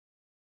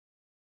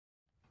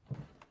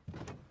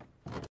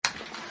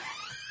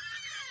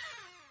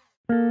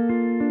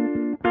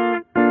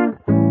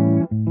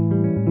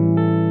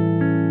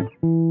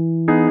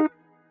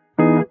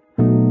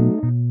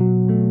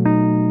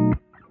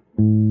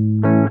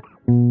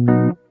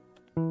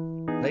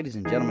Ladies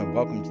and gentlemen,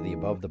 welcome to the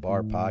Above the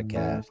Bar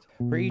podcast,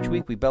 where each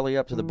week we belly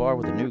up to the bar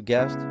with a new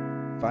guest,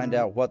 find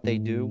out what they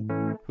do,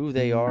 who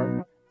they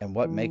are, and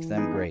what makes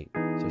them great.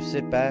 So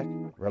sit back,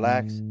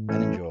 relax,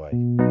 and enjoy.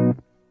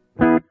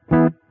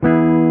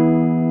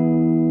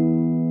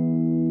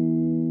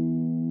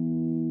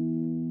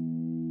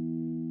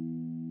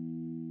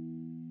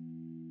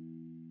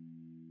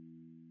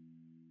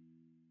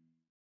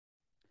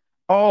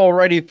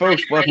 Alrighty,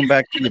 folks, welcome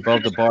back to the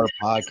Above the Bar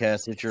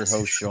podcast. It's your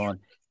host, Sean.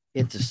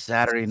 It's a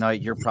Saturday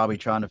night. You're probably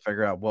trying to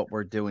figure out what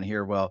we're doing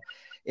here. Well,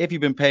 if you've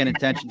been paying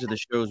attention to the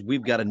shows,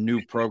 we've got a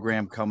new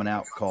program coming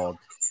out called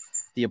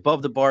the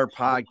Above the Bar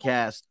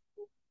podcast.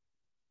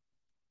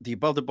 The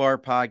Above the Bar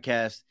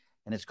podcast,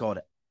 and it's called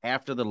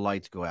After the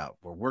Lights Go Out,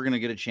 where we're going to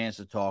get a chance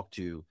to talk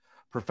to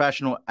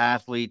professional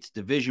athletes,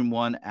 Division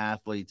I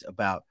athletes,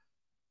 about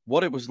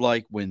what it was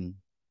like when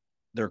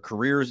their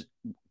careers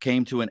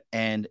came to an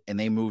end and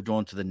they moved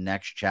on to the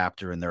next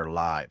chapter in their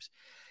lives.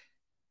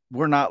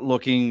 We're not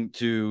looking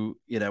to,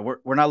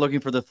 we're not looking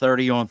for the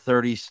 30 on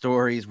 30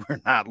 stories. We're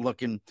not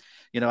looking,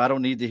 I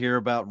don't need to hear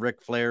about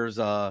Ric Flair's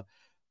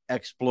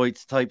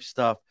exploits type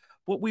stuff.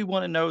 What we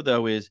want to know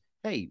though is,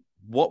 hey,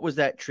 what was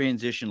that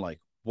transition like?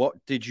 What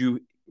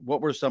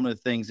were some of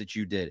the things that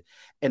you did?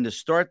 And to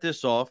start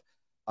this off,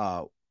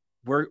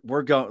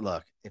 we're going,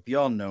 look, if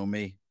y'all know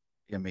me,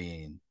 I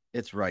mean,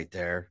 it's right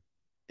there.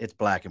 It's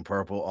black and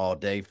purple all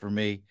day for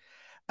me.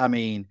 I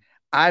mean,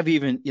 I've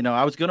even,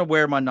 I was going to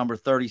wear my number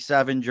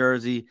 37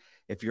 jersey.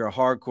 If you're a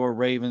hardcore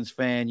Ravens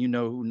fan, you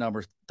know who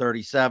number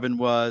 37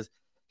 was.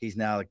 He's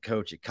now the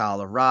coach at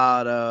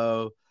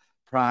Colorado,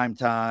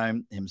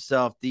 primetime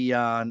himself,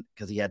 Dion,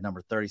 because he had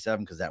number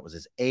 37 because that was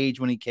his age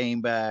when he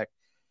came back.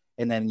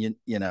 And then,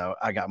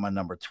 I got my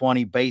number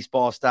 20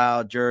 baseball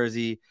style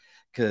jersey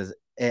because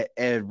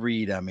Ed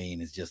Reed, I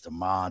mean, is just a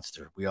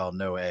monster. We all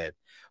know Ed.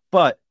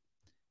 But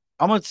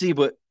I'm going to see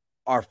what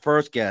our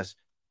first guest,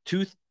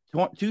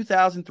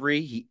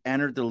 2003, he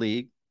entered the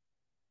league.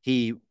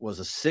 He was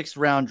a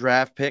 6th-round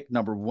draft pick,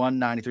 number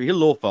 193. He's a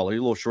little fella. He's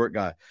a little short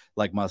guy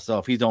like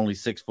myself. He's only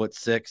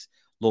 6'6",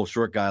 little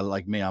short guy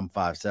like me. I'm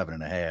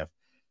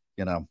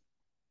 5'7.5",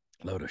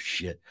 load of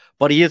shit.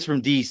 But he is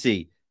from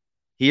D.C.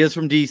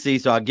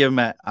 So I'll give him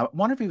I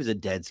wonder if he was a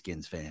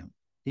Deadskins fan.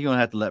 He's going to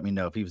have to let me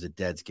know if he was a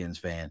Deadskins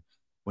fan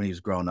when he was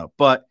growing up.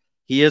 But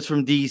he is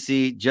from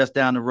D.C., just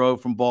down the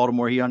road from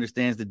Baltimore. He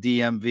understands the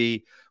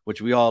DMV,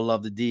 which we all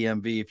love the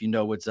DMV. If you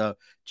know what's up,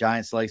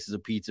 giant slices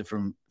of pizza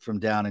from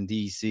down in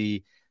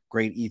D.C.,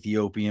 great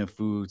Ethiopian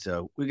food.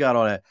 So we got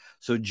all that.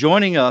 So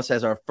joining us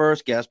as our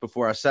first guest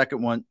before our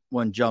second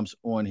one jumps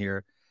on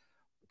here,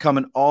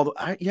 coming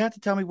you have to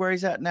tell me where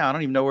he's at now. I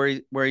don't even know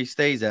where he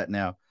stays at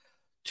now.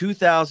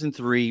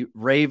 2003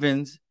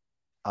 Ravens,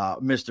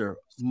 Mr.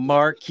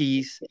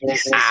 Marques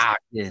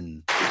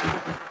Ogden.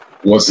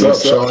 What's up,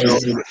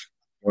 Sean?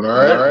 All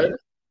right.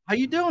 How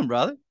you doing,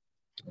 brother?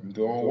 I'm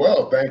doing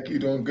well. Thank you.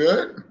 Doing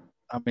good.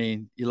 I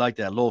mean, you like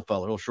that little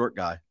fella, little short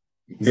guy.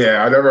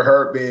 Yeah, I never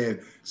heard being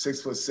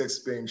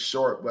 6'6" being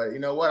short, but you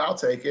know what? I'll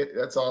take it.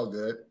 That's all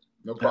good.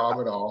 No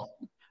problem at all.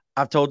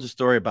 I've told the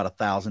story about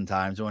 1,000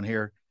 times on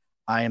here.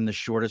 I am the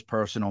shortest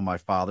person on my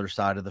father's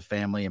side of the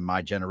family in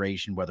my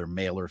generation, whether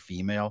male or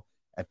female,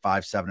 at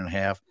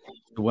 5'7.5".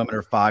 The women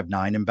are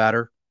 5'9" and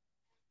better.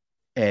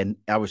 And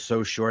I was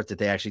so short that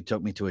they actually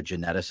took me to a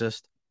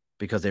geneticist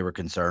because they were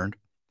concerned.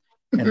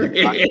 And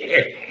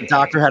the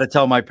doctor had to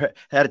tell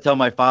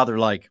my father,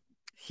 like,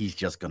 he's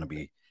just going to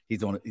be,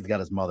 he's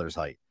got his mother's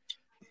height.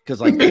 Because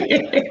like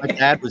my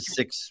dad was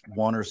 6'1"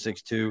 or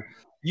 6'2".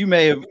 You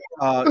may have, you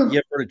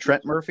ever heard of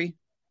Trent Murphy?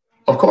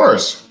 Of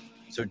course.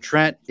 So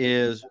Trent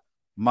is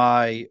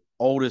my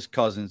oldest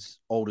cousin's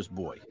oldest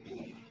boy.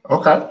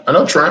 Okay. I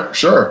know Trent.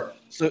 Sure.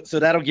 So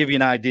that'll give you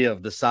an idea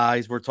of the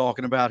size we're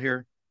talking about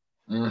here.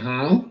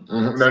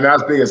 Mm-hmm. They're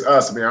not as big as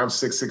us. I mean, I'm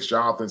 6'6",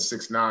 Jonathan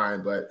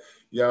 6'9", but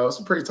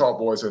some pretty tall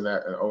boys on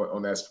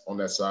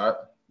that side.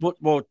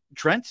 Well,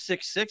 Trent's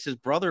 6'6". His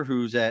brother,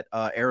 who's at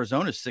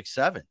Arizona, is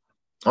 6'7".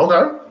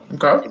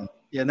 Okay.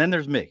 And then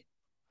there's me,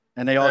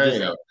 and they all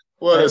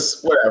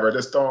it's whatever.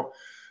 Just don't.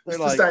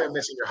 Just not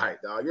missing your height,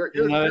 dog. You're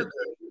good.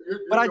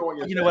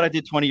 You're what? I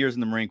did 20 years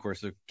in the Marine Corps,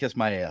 so kiss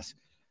my ass.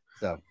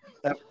 So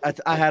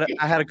I had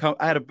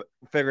to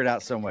figure it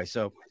out some way.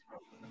 So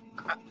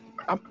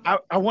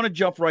I want to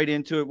jump right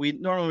into it. We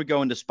normally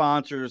go into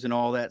sponsors and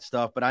all that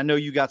stuff, but I know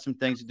you got some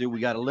things to do.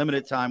 We got a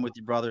limited time with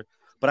your brother,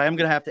 but I am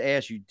going to have to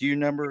ask you, do you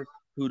remember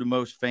who the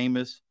most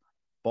famous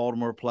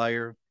Baltimore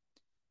player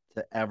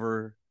to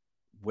ever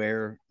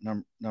wear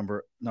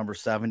number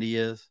 70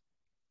 is?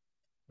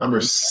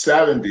 Number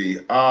 70.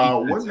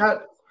 Wouldn't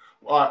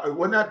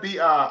that be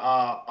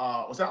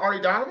was that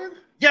Artie Donovan?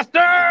 Yes,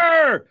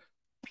 sir.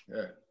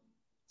 Yeah.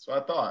 So I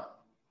thought.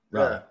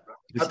 Right.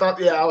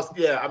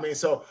 Yeah. I mean,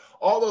 so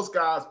all those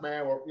guys,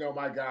 man, were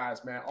my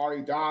guys, man.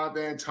 Artie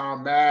Donovan,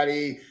 Tom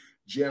Maddie,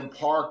 Jim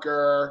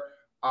Parker,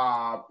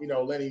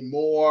 Lenny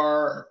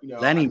Moore.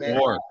 Lenny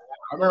Moore.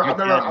 I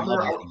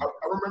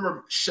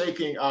remember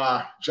shaking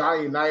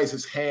Johnny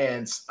Unitas'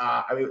 hands.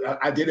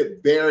 I did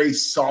it very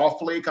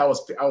softly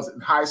because I was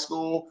in high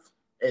school,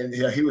 and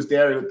he was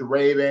there with the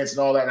Ravens and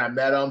all that. And I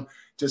met him.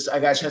 I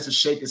got a chance to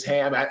shake his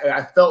hand.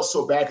 I felt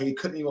so bad because he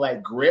couldn't even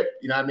like grip,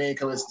 you know what I mean?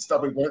 Because it's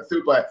stuff we went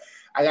through, but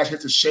I got a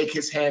chance to shake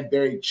his hand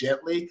very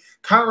gently.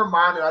 Kind of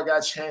reminded me, I got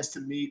a chance to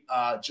meet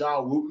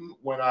John Wooten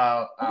when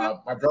my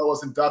brother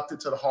was inducted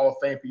to the Hall of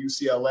Fame for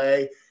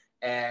UCLA,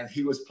 and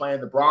he was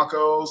playing the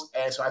Broncos.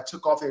 And so I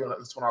took off there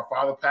when our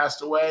father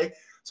passed away.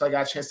 So I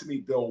got a chance to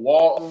meet Bill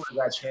Walton. I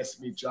got a chance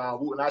to meet John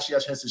Wooten. I actually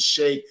got a chance to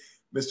shake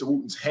Mr.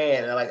 Wooten's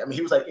hand. And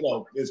he was like,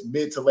 his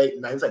mid to late, he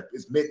was like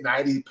his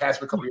mid-90s. He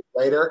passed me a couple years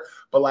later.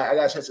 But like I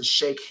got a chance to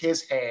shake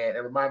his hand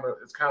and remember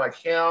it's kind of like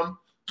him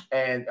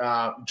and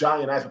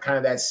Johnny and I were kind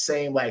of that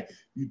same, like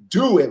you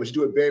do it, but you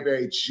do it very,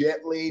 very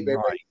gently. Very,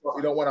 right.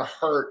 You don't want to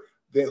hurt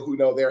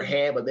their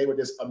hand, but they were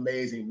just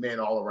amazing men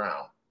all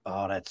around.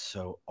 Oh, that's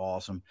so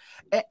awesome.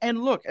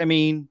 And look, I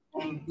mean,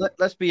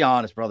 let's be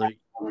honest, brother.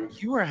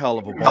 You were a hell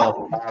of a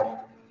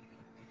ball.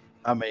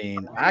 I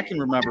mean, I can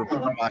remember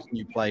watching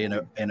you play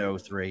in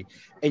 03.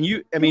 And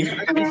you got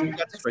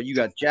this right. You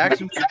got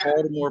Jacksonville,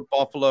 Baltimore,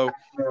 Buffalo,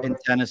 and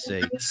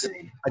Tennessee.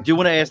 I do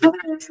want to ask a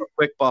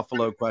quick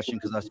Buffalo question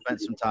because I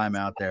spent some time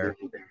out there.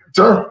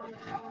 Sure.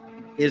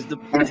 Was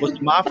the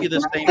Mafia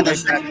the same way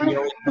back in the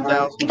early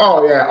 2000s?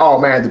 Oh yeah. Oh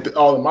man. The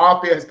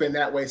Mafia has been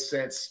that way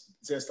since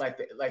like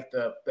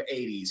the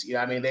 80s. You know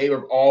what I mean? They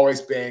have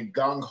always been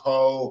gung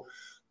ho.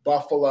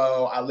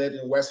 Buffalo. I lived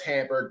in West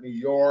Hamburg, New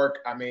York.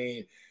 I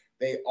mean,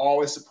 they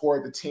always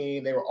supported the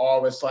team. They were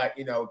always like,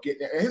 getting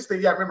there. And here's the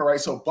thing, remember, right?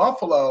 So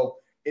Buffalo,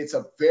 it's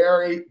a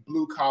very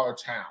blue collar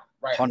town,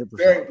 right? 100%.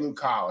 Very blue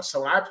collar.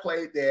 So when I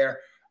played there,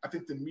 I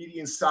think the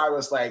median salary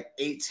was like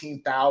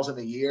 $18,000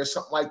 a year,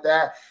 something like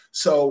that.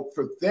 So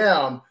for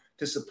them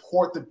to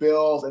support the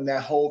Bills and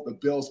the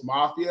Bills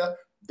Mafia,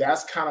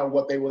 that's kind of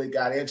what they really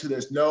got into.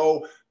 There's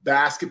no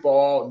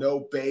basketball,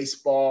 no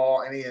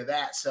baseball, any of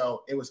that.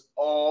 So it was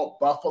all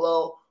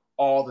Buffalo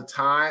all the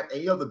time.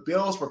 And, the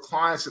Bills were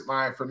clients of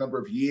mine for a number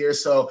of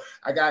years. So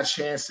I got a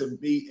chance to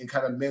meet and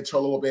kind of mentor a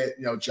little bit,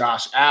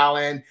 Josh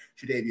Allen,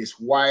 Tre'Davious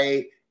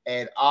White,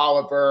 Ed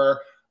Oliver,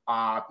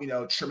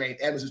 Tremaine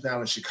Evans, who's now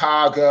in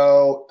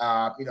Chicago,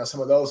 some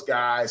of those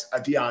guys,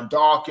 Deion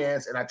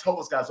Dawkins. And I told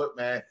those guys, look,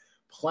 man,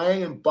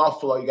 playing in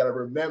Buffalo, you got to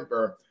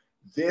remember,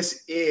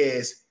 this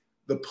is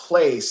the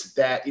place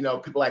that,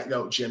 people like,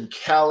 Jim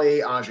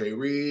Kelly, Andre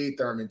Reed,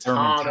 Thurman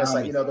Thomas,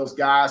 like, those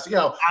guys,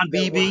 Don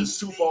Beebe,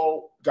 Super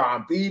Bowl,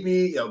 Don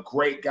Beebe,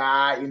 great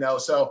guy,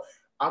 so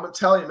I'm going to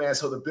tell you, man,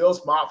 so the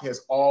Bills Mafia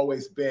has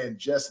always been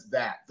just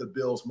that, the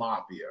Bills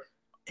Mafia.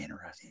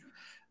 Interesting.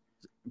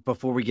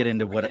 Before we get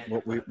into what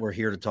we're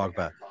here to talk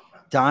about,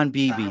 Don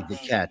Beebe, the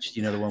catch,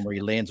 the one where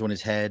he lands on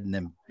his head and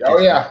then. Oh,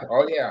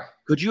 yeah.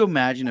 Could you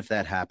imagine if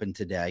that happened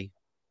today?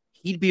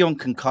 He'd be on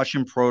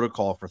concussion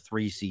protocol for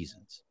 3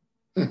 seasons.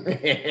 He'd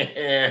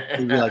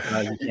be like,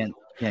 no, you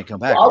can't come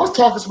back. Well, I was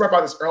talking to somebody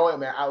about this earlier,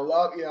 man. I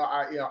love,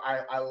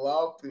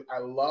 I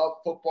love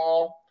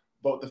football.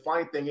 But the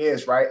funny thing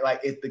is, right?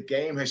 Like, if the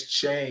game has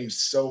changed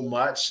so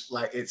much,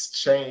 like it's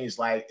changed,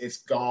 like it's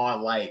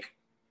gone, like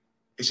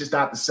it's just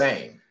not the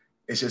same.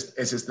 It's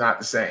just not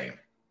the same.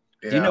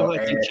 Do you know who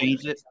I think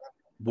changed it?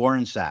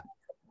 Warren Sapp.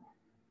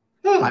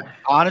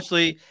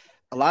 Honestly,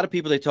 a lot of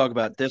people, they talk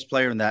about this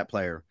player and that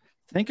player.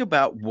 Think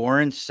about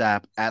Warren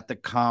Sapp at the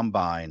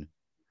combine.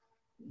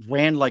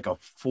 Ran like a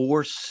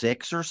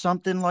 4.6 or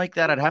something like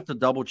that. I'd have to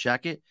double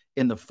check it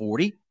in the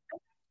 40.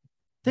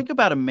 Think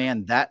about a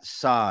man that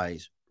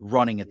size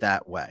running it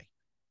that way.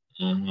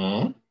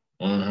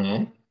 Mm-hmm.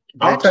 Mm-hmm.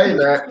 I'll tell you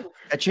that.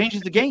 That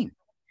changes the game.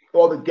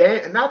 Well, the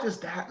game, and not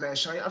just that, man,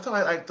 Sean. I'm talking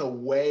like the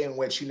way in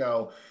which,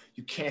 you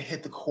can't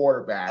hit the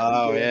quarterback.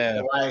 Oh,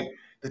 yeah.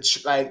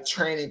 Like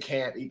training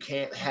camp, you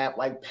can't have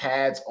like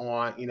pads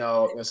on,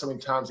 so many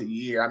times a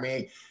year. I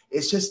mean,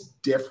 it's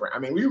just different. I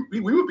mean, we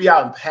would be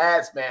out in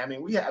pads, man. I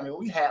mean, we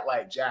had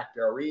like Jack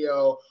Del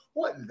Rio,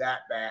 wasn't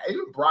that bad.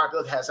 Even Brian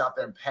Bill has out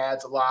there in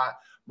pads a lot.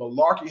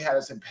 Malarkey had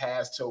us in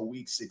pads till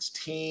week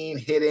 16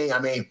 hitting. I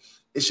mean,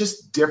 it's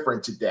just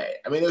different today.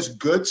 I mean, there's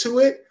good to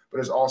it, but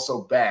there's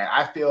also bad.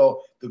 I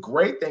feel the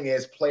great thing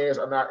is players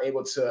are not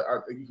able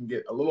to, you can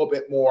get a little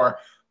bit more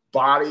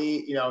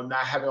body,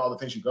 not having all the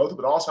things you go through,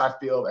 but also I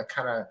feel that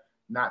kind of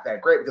not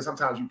that great because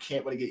sometimes you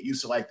can't really get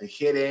used to like the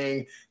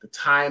hitting, the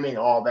timing,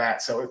 all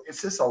that. So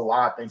it's just a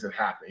lot of things that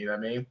happen. You know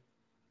what I mean?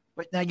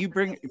 But now you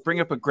bring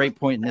up a great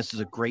point, and this is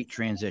a great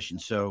transition.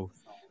 So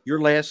your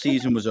last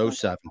season was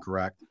 07,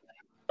 correct?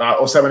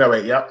 07,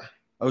 08, yep.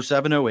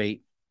 07,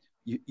 08.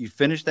 You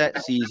finished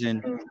that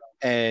season,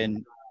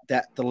 and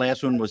that the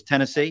last one was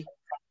Tennessee.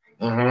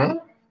 Mm-hmm.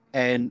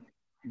 And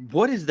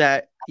what is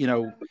that?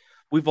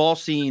 We've all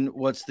seen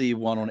what's the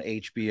one on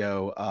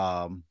HBO,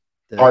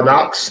 Hard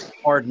Knocks.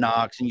 Hard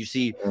Knocks, and you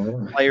see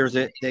players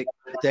that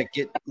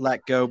get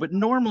let go, but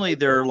normally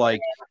they're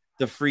like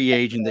the free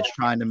agent that's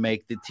trying to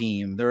make the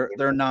team.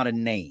 They're not a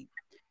name.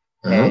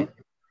 And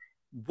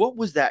what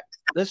was that?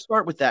 Let's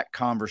start with that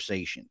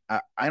conversation.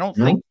 I don't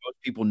think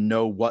most people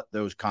know what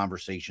those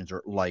conversations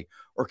are like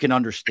or can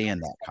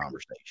understand that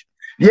conversation.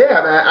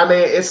 Yeah, man. I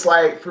mean, it's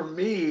like for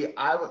me,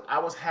 I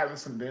was having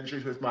some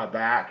injuries with my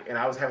back, and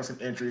I was having some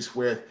injuries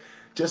with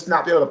just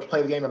not being able to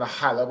play the game at a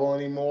high level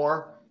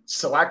anymore.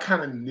 So I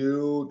kind of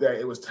knew that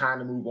it was time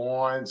to move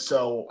on.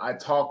 So I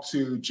talked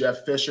to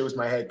Jeff Fisher, who's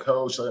my head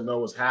coach, so I know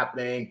what's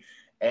happening.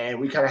 And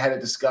we kind of had a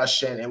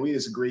discussion, and we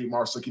just agreed,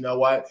 Mark's like, you know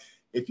what?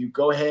 If you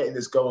go ahead and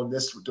just go in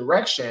this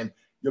direction,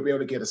 you'll be able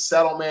to get a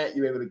settlement.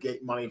 You'll be able to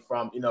get money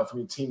from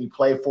the team you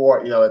play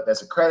for,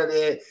 that's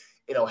accredited.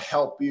 It'll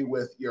help you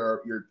with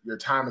your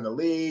time in the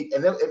league,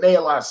 and it made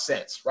a lot of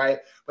sense, right?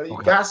 But you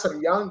Okay. got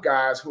some young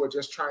guys who are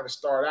just trying to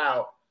start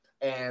out,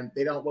 and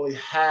they don't really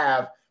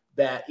have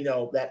that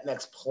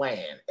next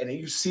plan. And then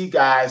you see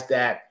guys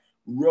that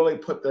really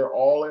put their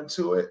all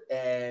into it,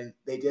 and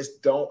they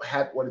just don't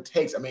have what it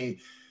takes. I mean,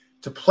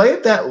 to play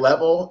at that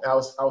level, I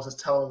was just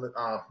telling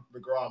the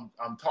girl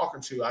I'm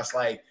talking to, I was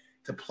like,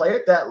 to play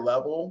at that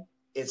level,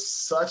 it's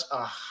such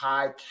a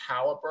high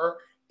caliber.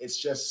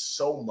 It's just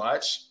so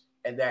much,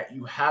 and that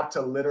you have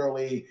to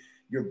literally,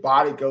 your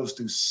body goes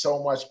through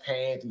so much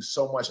pain, through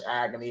so much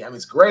agony. I mean,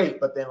 it's great,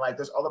 but then like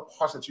there's other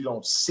parts that you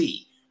don't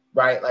see,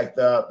 right? Like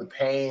the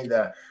pain,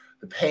 the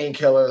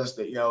painkillers,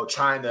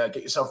 trying to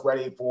get yourself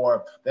ready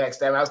for the next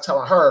day. I was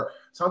telling her,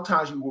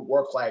 sometimes you would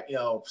work like,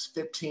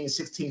 15,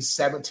 16,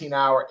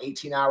 17-hour,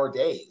 18-hour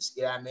days.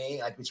 You know what I mean?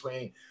 Like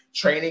between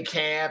training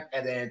camp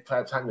and then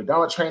by the time you're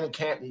done with training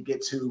camp and you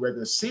get to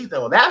regular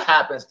season. When that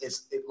happens,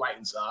 it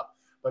lightens up.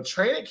 But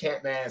training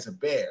camp, man, is a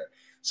bear.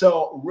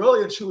 So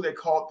really and truly, they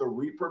call it the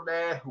Reaper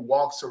Man, who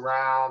walks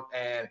around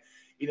and,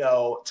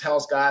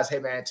 tells guys, hey,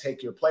 man,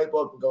 take your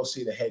playbook and go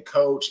see the head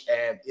coach.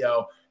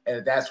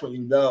 And that's when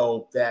you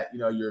know that,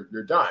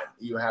 you're done.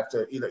 You have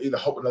to either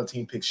hope another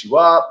team picks you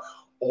up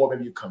or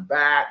maybe you come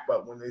back.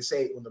 But when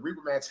the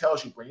Reaper Man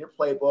tells you, bring your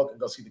playbook and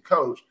go see the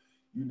coach,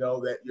 you know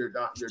that you're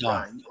done. It's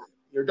done.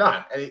 You're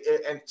done.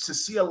 And to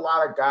see a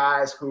lot of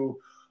guys who,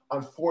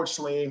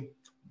 unfortunately,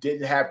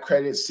 didn't have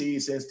credit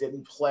seasons,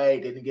 didn't play,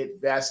 didn't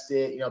get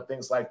vested,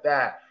 things like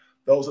that.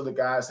 Those are the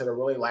guys that are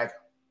really like,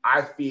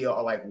 I feel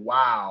are like,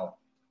 wow,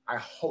 I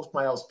hope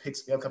somebody else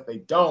picks me up. If they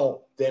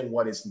don't, then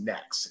what is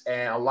next?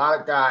 And a lot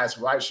of guys,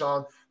 right,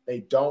 Sean,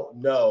 they don't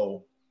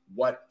know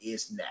what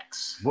is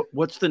next.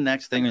 What's the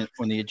next thing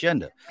on the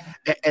agenda?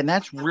 And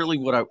that's really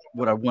what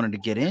I wanted to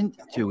get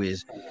into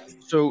is,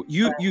 so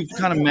you've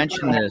kind of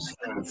mentioned this,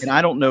 and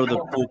I don't know the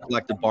full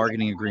collective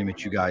bargaining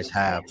agreement you guys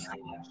have.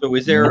 So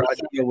is there a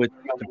deal with,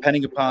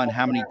 depending upon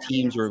how many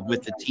teams or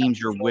with the teams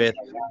you're with,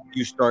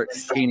 you start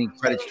gaining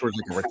credits towards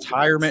like a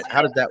retirement?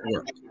 How does that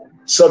work?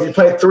 So if you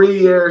play 3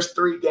 years,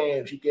 3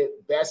 games, you get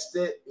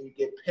vested, you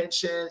get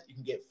pension, you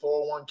can get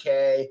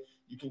 401k,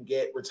 you can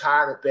get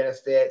retirement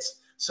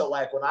benefits. So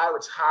like when I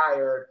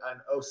retired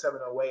in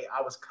 07, 08,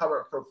 I was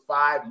covered for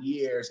 5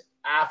 years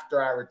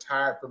after I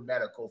retired from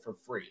medical for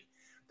free.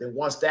 Then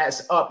once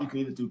that's up, you can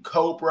either do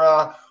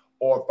Cobra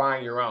or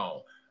find your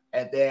own.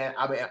 And then,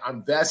 I mean,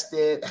 I'm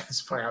vested. It's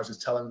funny. I was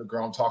just telling the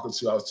girl I'm talking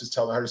to, I was just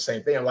telling her the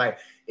same thing. I'm like,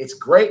 it's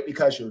great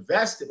because you're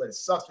vested, but it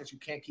sucks that you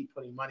can't keep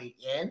putting money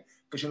in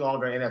because you're no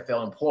longer an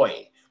NFL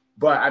employee.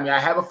 But I mean, I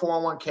have a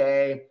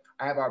 401k.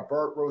 I have our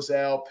Burt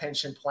Roselle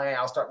pension plan.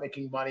 I'll start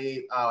making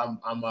money. I'm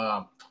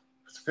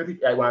 50,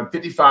 when I'm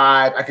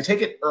 55. I can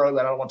take it early,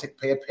 but I don't want to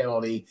pay a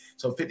penalty.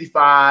 So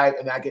 55,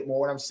 and I get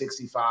more when I'm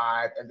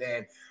 65. And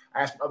then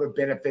I have some other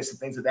benefits and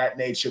things of that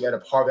nature that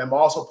are part of it. I'm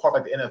also part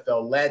of like the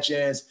NFL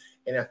Legends,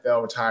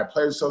 NFL Retired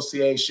Players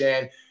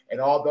Association, and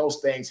all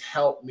those things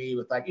help me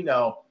with like,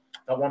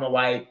 I want to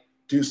like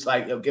do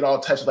like get all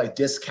touch with like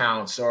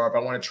discounts, or if I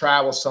want to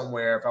travel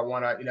somewhere, if I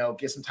want to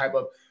get some type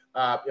of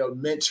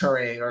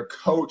mentoring or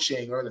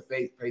coaching or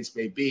the case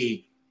may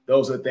be.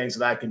 Those are the things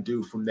that I can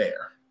do from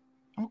there.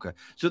 Okay,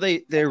 so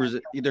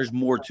there's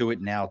more to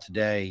it now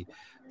today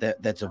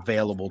that's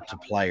available to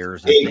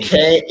players and things.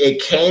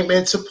 It came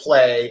into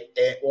play,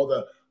 and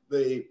well,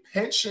 the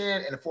pension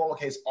and the 401k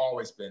has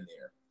always been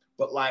there,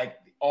 but like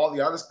all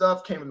the other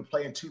stuff came into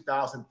play in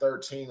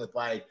 2013 with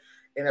like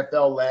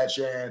NFL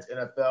Legends,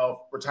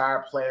 NFL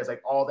retired players,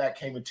 like all that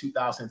came in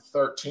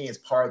 2013 as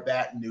part of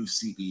that new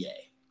CBA.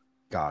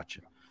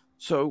 Gotcha.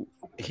 So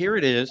here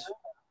it is.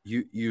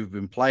 You've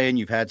been playing.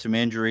 You've had some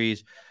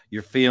injuries.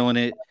 You're feeling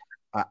it.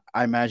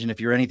 I imagine if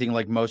you're anything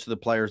like most of the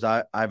players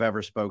I've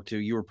ever spoke to,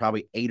 you were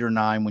probably 8 or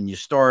 9 when you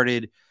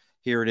started.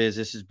 Here it is.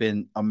 This has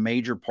been a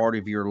major part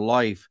of your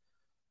life.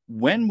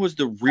 When was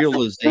the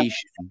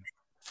realization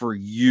for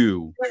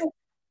you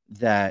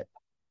that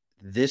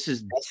this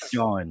is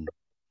done,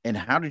 and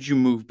how did you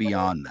move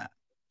beyond that?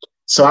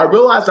 So I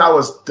realized I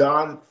was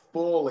done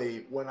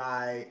fully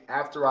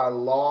after I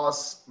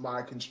lost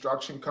my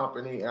construction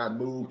company and I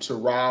moved to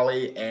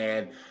Raleigh,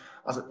 and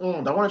I was like,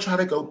 I want to try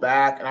to go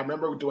back. And I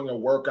remember doing a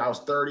work. I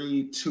was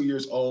 32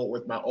 years old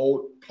with my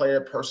old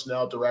player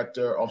personnel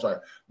director. I'm sorry,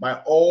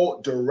 my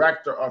old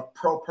director of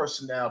pro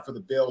personnel for the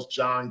Bills,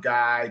 John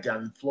Guy,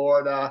 down in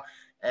Florida.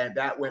 And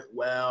that went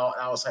well.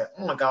 And I was like,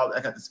 oh my God,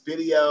 I got this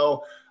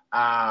video. But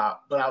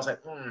I was like,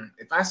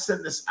 if I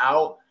send this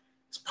out,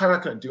 it's probably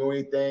not going to do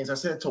anything. So I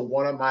said to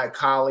one of my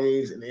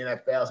colleagues in the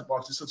NFL, I said,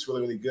 Marques, this looks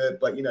really, really good.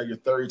 But, you're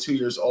 32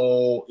 years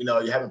old. You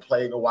haven't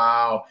played in a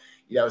while.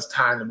 It's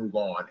time to move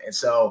on. And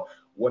so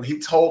when he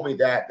told me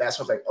that, that's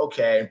when I was like,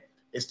 okay,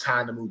 it's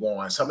time to move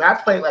on. So I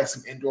played like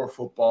some indoor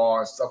football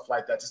and stuff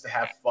like that just to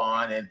have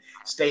fun and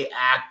stay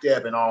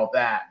active and all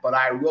that. But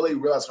I really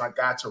realized when I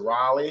got to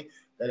Raleigh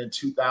that in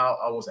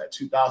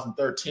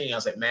 2013, I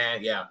was like,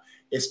 man, yeah,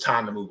 it's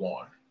time to move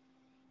on.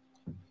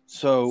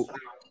 So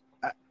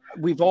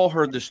we've all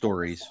heard the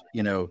stories,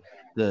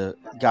 the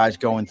guys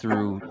going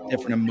through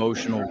different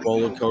emotional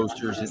roller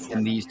coasters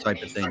and these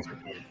type of things.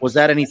 Was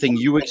that anything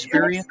you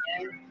experienced?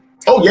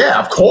 Oh yeah,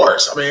 of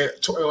course. I mean,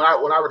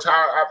 when I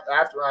retired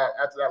after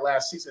that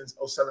last season,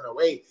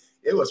 07-08,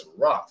 it was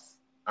rough.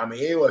 I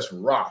mean, it was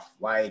rough.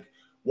 Like,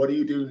 what do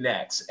you do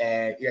next?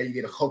 And you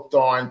get hooked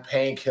on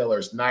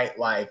painkillers,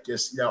 nightlife,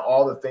 just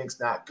all the things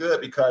not good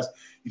because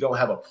you don't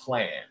have a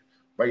plan,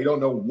 right? You don't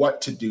know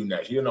what to do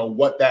next. You don't know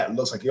what that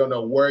looks like. You don't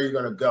know where you're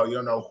going to go. You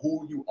don't know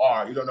who you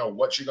are. You don't know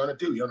what you're going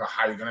to do. You don't know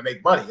how you're going to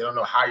make money. You don't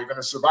know how you're going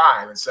to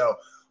survive. And so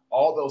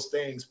all those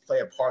things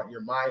play a part in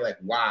your mind. Like,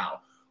 wow,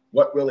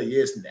 what really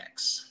is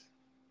next?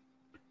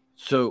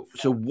 So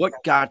what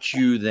got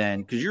you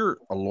then? Because you're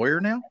a lawyer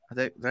now.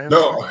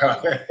 No,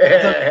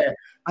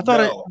 I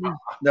thought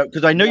no,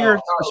 because I know you're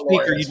a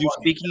speaker. You do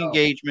speaking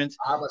engagements.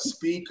 I'm a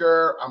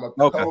speaker. I'm a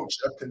coach,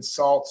 a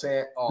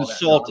consultant.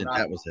 Consultant,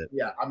 that was it.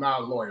 Yeah, I'm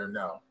not a lawyer.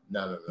 No.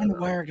 I don't know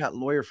where I got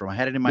lawyer from. I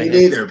had it in my head.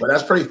 Me neither, but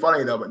that's pretty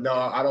funny though. But no,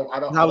 I don't.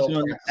 I was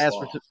going to ask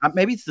for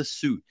maybe it's the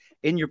suit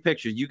in your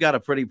picture. You got a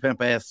pretty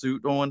pimp ass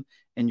suit on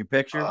in your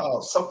picture. Oh,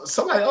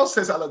 somebody else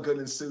says I look good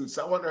in suits.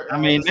 I wonder.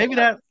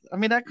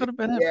 That could have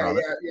been it.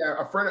 Yeah.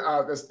 A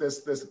friend,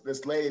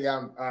 this lady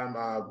that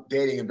I'm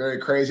dating and very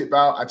crazy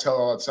about. I tell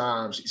her all the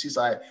time. She's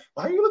like,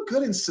 "Why do you look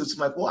good in suits?" I'm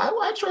like, "Well,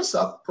 I dress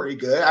up pretty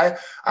good.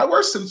 I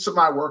wear suits to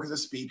my work as a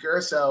speaker.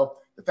 So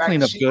the fact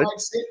that she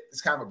likes it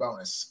is kind of a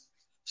bonus."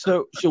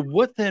 So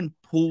what then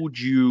pulled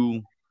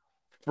you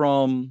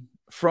from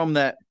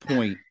that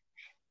point?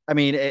 I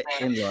mean,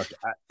 and look,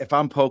 if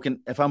I'm poking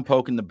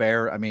the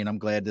bear, I mean, I'm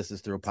glad this is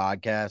through a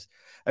podcast.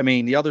 I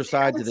mean, the other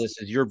side to this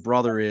is your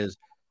brother is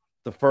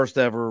the first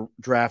ever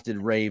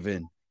drafted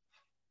Raven,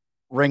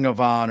 Ring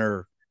of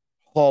Honor,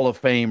 Hall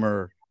of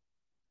Famer.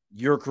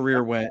 Your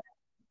career went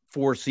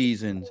 4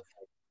 seasons.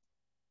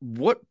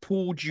 What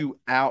pulled you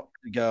out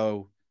to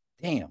go,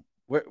 damn,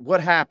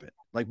 what happened?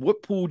 Like,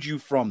 what pulled you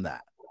from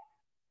that?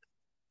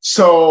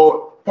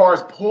 So, as far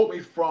as pulled me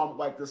from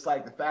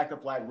the fact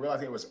of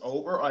realizing it was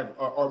over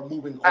or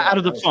moving on. out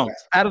of the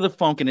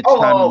funk, and it's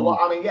time. Oh, well,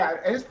 I mean, yeah,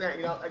 it's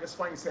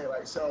funny you say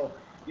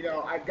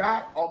I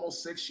got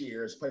almost 6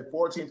 years, played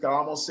 14, got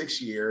almost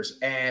 6 years,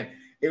 and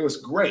it was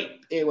great.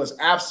 It was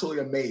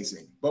absolutely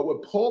amazing. But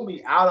what pulled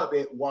me out of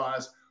it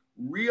was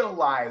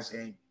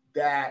realizing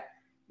that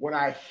when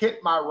I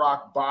hit my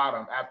rock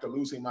bottom after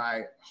losing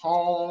my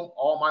home,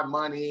 all my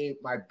money,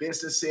 my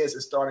businesses,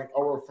 and starting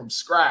over from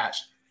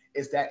scratch,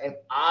 is that if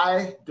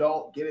I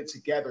don't get it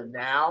together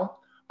now,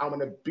 I'm going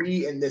to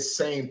be in this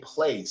same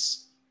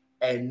place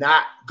and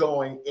not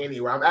going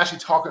anywhere. I'm actually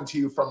talking to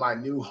you from my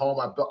new home.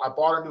 I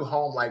bought a new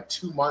home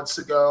 2 months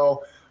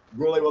ago.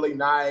 Really, really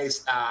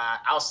nice.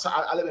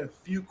 Outside, I live in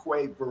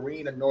Fuquay,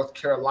 Verena, North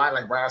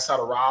Carolina, right outside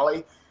of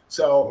Raleigh.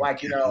 So,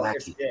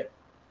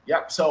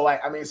 yep.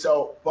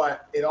 So,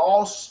 but it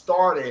all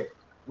started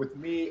with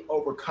me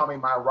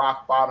overcoming my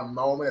rock bottom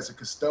moment as a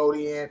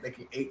custodian,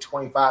 making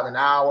 $8.25 an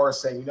hour,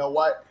 saying, you know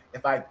what?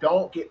 If I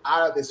don't get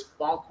out of this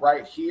funk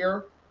right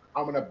here,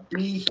 I'm going to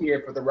be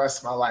here for the rest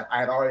of my life.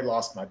 I had already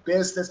lost my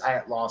business. I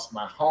had lost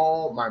my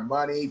home, my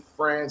money,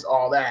 friends,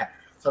 all that.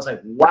 So I was like,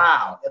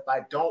 wow, if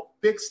I don't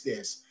fix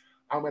this,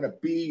 I'm going to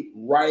be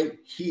right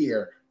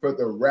here for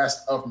the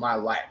rest of my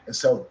life. And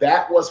so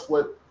that was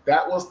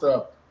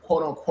the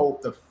quote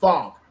unquote, the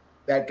funk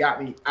that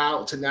got me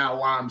out to now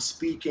where I'm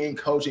speaking,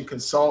 coaching,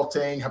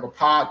 consulting, have a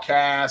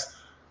podcast,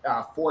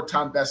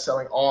 4-time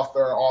best-selling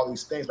author, all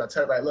these things. But I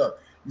tell everybody,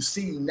 look, you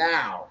see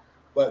now,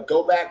 but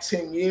go back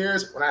 10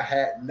 years when I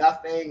had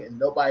nothing and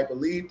nobody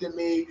believed in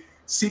me.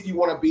 See if you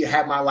want to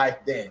have my life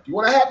then. If you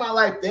want to have my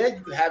life then,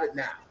 you can have it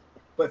now.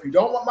 But if you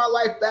don't want my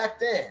life back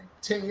then,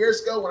 10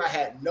 years ago when I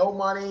had no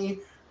money,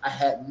 I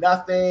had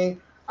nothing,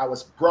 I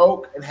was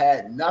broke and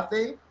had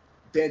nothing,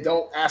 then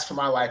don't ask for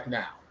my life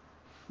now.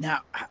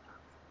 Now,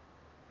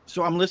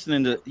 so I'm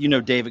listening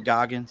to, David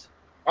Goggins.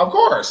 Of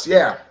course.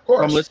 Yeah, of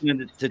course. I'm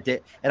listening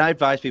to and I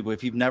advise people,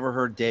 if you've never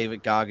heard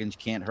David Goggins,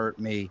 Can't Hurt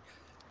Me,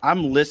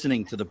 I'm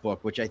listening to the book,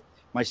 which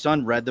my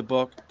son read the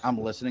book. I'm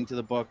listening to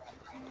the book.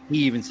 He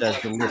even says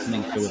the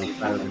listening to it is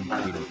better than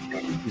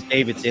reading. Because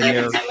David's in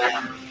there,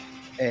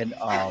 and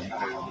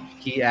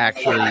he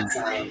actually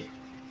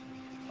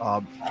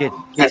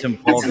gets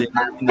involved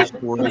in the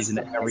stories and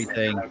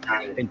everything,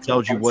 and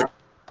tells you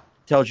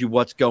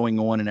what's going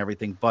on and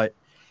everything. But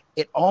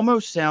it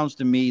almost sounds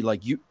to me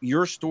like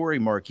your story,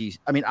 Marques.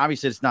 I mean,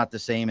 obviously it's not the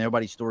same.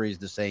 Everybody's story is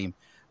the same.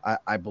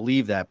 I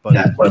believe that, but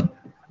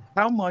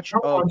how much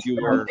of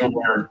your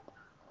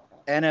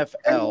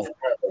NFL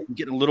I'm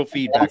getting a little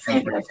feedback from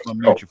you. I'll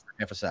mute you for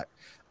half a sec.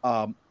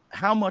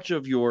 How much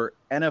of your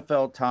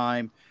NFL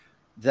time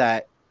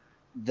that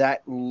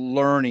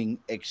learning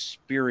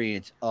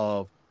experience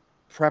of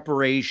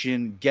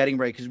preparation, getting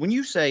ready? Because when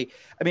you say,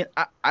 I mean,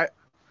 I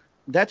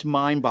that's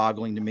mind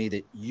boggling to me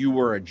that you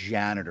were a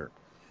janitor.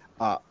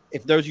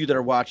 If those of you that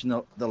are watching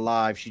the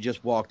live, she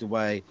just walked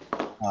away.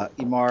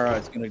 Imara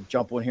is going to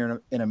jump on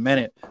here in a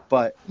minute,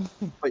 but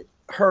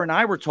her and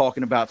I were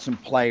talking about some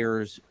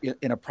players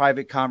in a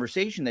private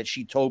conversation that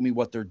she told me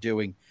what they're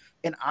doing.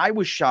 And I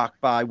was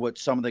shocked by what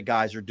some of the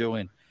guys are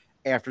doing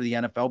after the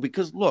NFL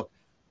because look,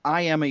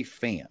 I am a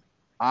fan.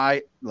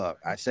 I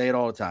say it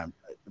all the time,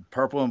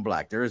 purple and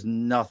black. There is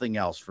nothing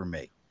else for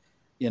me.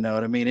 You know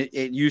what I mean?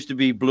 It used to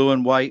be blue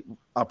and white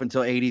up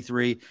until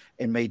 83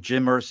 and made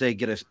Jim Irsay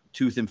get a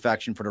tooth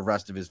infection for the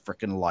rest of his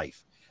freaking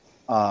life.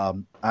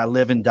 I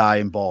live and die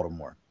in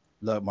Baltimore.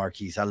 Look,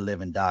 Marques, I live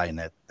and die in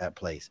that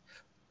place.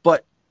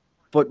 But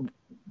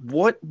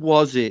what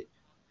was it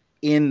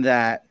in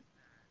that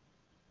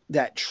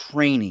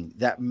training,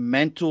 that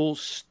mental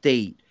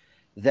state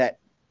that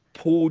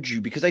pulled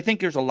you? Because I think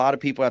there's a lot of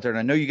people out there, and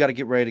I know you got to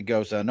get ready to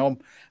go, so I know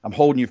I'm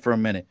holding you for a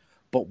minute.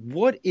 But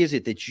what is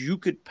it that you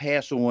could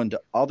pass on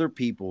to other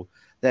people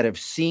that have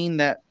seen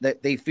that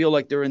they feel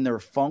like they're in their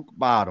funk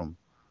bottom,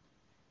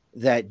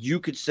 that you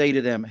could say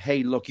to them,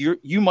 hey, look,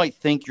 you might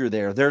think you're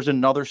there. There's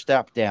another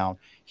step down.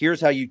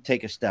 Here's how you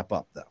take a step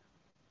up, though.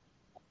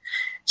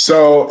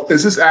 So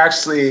this is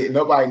actually,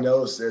 nobody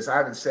knows this. I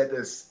haven't said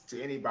this to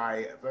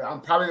anybody, but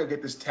I'm probably going to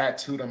get this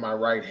tattooed on my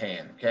right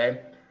hand,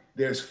 okay?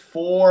 There's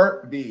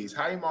 4 V's.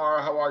 Hi,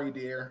 Imara. How are you,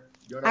 dear?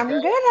 Doing okay? I'm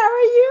good. How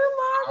are you,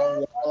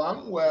 Marques?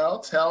 I'm well.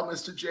 Tell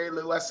Mr. J.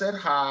 Lou I said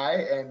hi.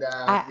 And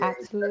I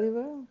absolutely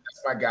will.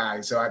 That's my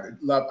guy. So I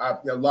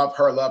love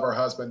her, love her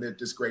husband. They're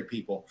just great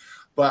people.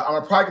 But I'm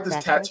going to probably get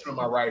this tattooed on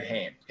my right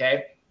hand,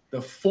 okay?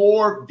 The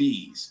 4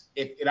 V's.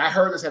 And I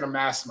heard this at a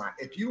mastermind.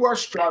 If you are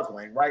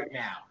struggling right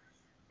now,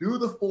 do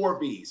the 4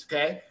 V's,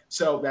 okay?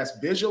 So that's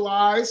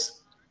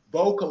visualize,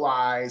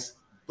 vocalize,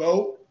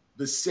 vote,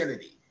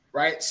 vicinity,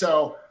 right?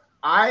 So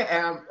I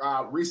am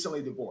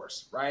recently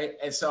divorced, right?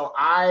 And so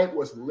I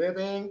was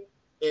living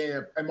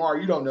in, and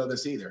Mara, you don't know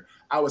this either.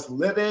 I was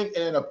living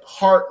in an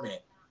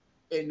apartment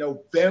in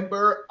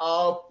November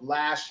of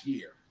last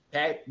year,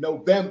 okay?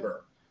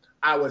 November.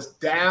 I was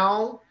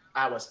down,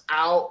 I was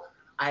out.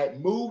 I had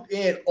moved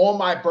in on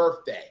my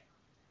birthday.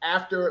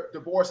 After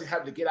divorcing,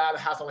 having to get out of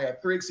the house, I only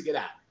had 3 weeks to get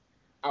out.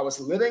 I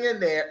was living in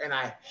there and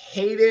I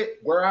hated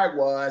where I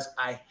was.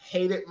 I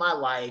hated my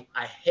life.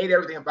 I hated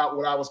everything about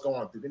what I was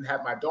going through. Didn't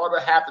have my daughter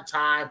half the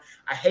time.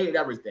 I hated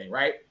everything,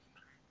 right?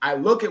 I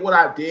look at what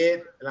I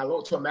did and I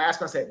looked to a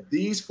mask and I said,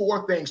 these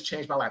 4 things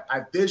changed my life.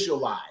 I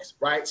visualized,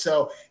 right?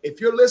 So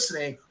if you're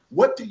listening,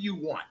 what do you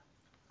want?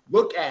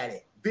 Look at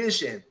it,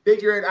 vision,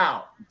 figure it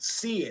out,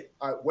 see it,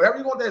 whatever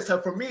you want to do.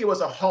 So for me, it was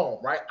a home,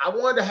 right? I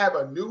wanted to have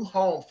a new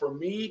home for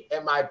me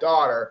and my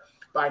daughter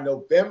by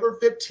November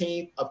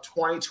 15th of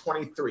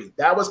 2023.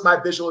 That was my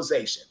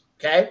visualization,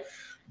 okay?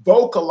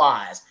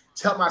 Vocalize.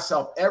 Tell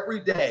myself every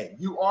day,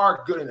 you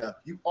are good enough.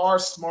 You are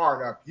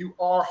smart enough. You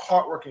are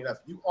hardworking enough.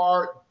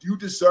 You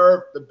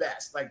deserve the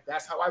best. Like,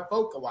 that's how I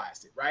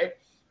vocalized it, right?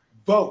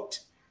 Vote.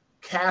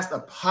 Cast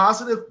a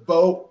positive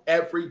vote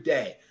every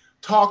day.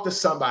 Talk to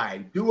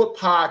somebody. Do a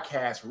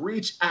podcast.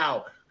 Reach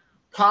out.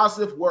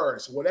 Positive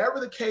words. Whatever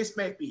the case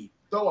may be.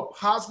 Throw a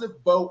positive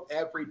vote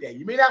every day.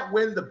 You may not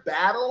win the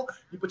battle,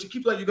 but you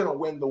keep like you're going to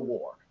win the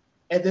war.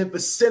 And then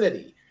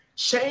vicinity.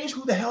 Change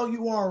who the hell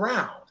you are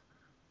around,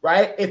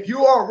 right? If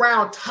you are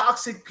around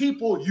toxic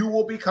people, you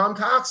will become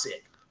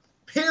toxic,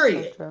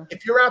 period. Okay.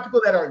 If you're around people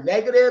that are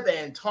negative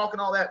and talking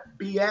all that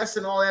BS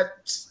and all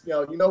that,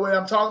 you know what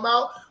I'm talking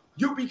about,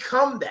 you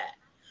become that.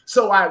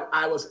 So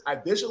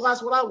I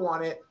visualized what I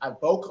wanted. I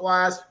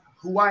vocalized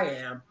who I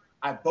am.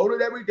 I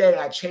voted every day. And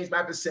I changed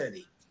my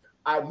vicinity.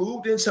 I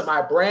moved into my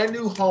brand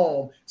new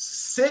home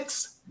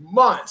 6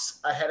 months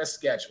ahead of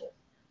schedule.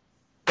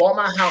 Bought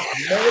my house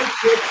May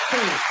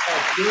 15th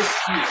of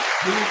this year.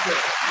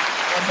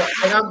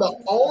 And I'm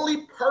the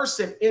only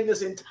person in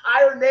this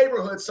entire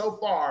neighborhood so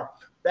far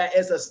that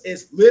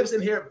lives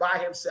in here by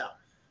himself.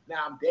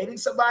 Now I'm dating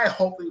somebody.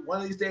 Hopefully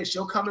one of these days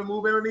she'll come and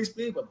move in with these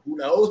people. Who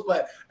knows?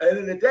 But at the end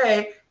of the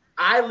day,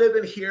 I live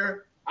in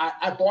here.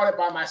 I bought it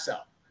by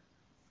myself,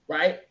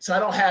 right? So I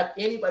don't have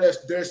anybody.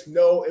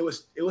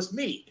 It was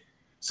me.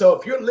 So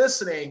if you're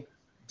listening,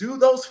 do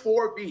those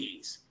 4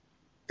 B's.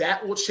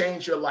 That will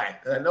change your life.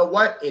 And I know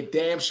what? It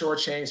damn sure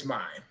changed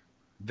mine.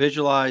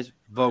 Visualize,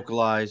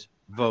 vocalize,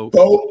 vote.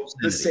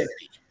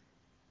 Vicinity.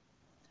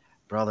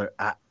 Brother,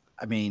 I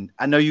mean,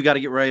 I know you got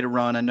to get ready to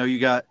run. I know you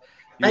got.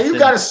 And you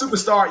got a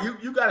superstar.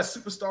 You got a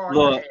superstar.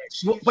 Look,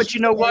 but you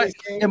know what?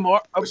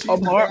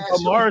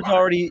 Amara's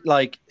already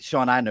like,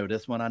 Sean, I know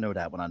this one. I know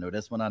that one. I know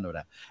this one. I know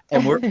that.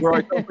 And we're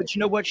but you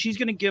know what? She's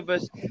going to give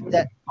us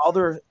that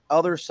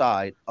other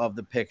side of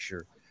the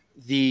picture.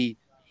 The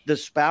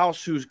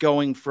spouse who's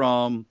going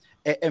from,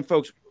 and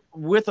folks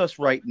with us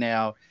right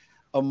now,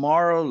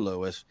 Imara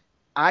Lewis,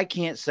 I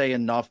can't say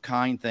enough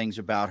kind things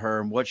about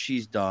her and what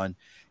she's done.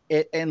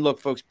 And look,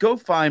 folks, go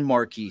find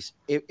Marques.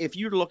 If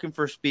you're looking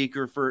for a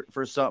speaker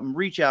for something,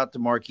 reach out to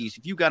Marques.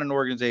 If you got an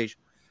organization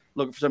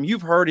looking for something,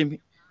 you've heard him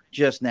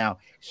just now.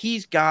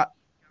 He's got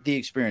the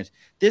experience.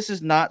 This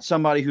is not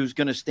somebody who's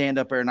going to stand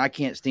up there, and I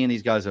can't stand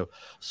these guys.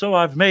 So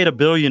I've made $1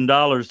 billion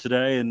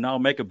today, and I'll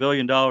make $1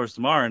 billion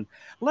tomorrow. And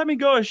let me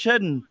go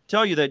ahead and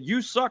tell you that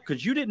you suck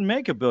because you didn't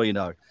make $1 billion.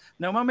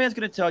 Now, my man's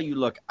going to tell you,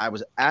 look, I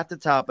was at the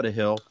top of the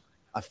hill.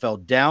 I fell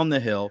down the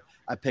hill.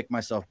 I picked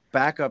myself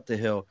back up the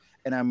hill,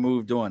 and I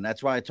moved on.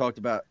 That's why I talked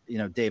about,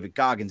 David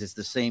Goggins. It's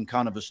the same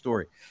kind of a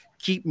story.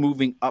 Keep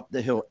moving up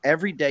the hill.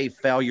 Every day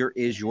failure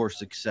is your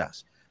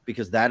success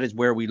because that is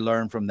where we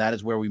learn from. That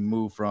is where we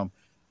move from.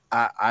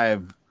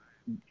 I've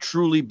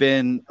truly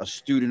been a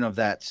student of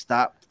that.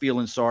 Stop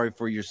feeling sorry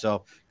for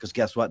yourself because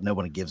guess what?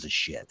 Nobody gives a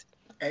shit.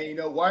 And you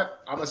know what?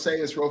 I'm going to say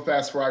this real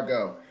fast before I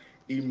go.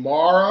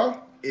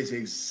 Imara is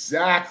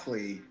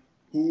exactly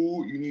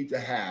who you need to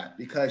have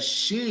because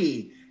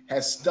she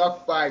has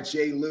stuck by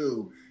J.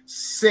 Lou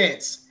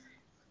since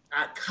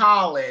at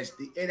college,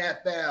 the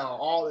NFL,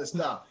 all this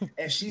stuff.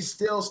 And she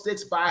still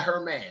sticks by her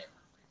man.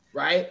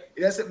 Right?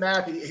 It doesn't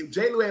matter if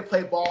J. Lou ain't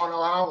played ball in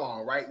how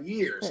long, right?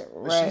 Years.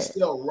 But she's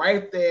still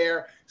right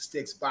there,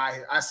 sticks by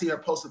him. I see her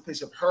post a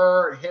picture of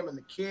her and him and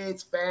the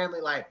kids,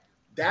 family. Like,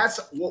 that's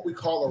what we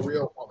call a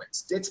real woman.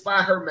 Sticks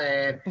by her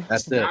man.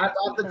 That's it's not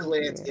about the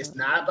glitz. It's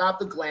not about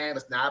the glam.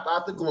 It's not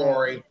about the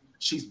glory.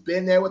 She's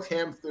been there with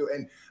him through.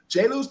 And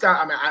J. Lou's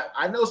got,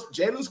 I know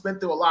J. Lou's been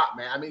through a lot,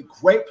 man. I mean,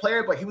 great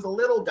player, but he was a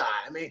little guy.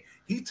 I mean,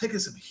 he's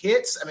taken some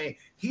hits. I mean,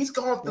 he's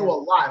gone through a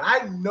lot.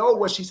 I know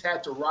what she's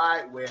had to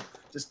ride with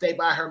to stay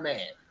by her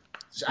man.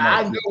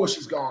 I know what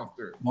she's gone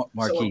through.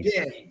 So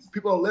again,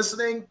 people are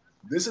listening.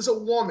 This is a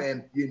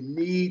woman you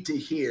need to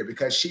hear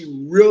because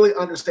she really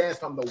understands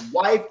from the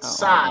wife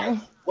side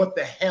what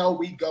the hell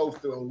we go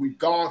through and we've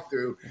gone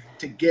through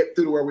to get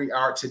through where we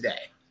are today.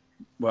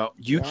 Well,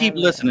 you keep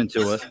listening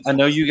to us. I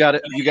know you got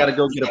to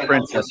go get a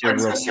princess here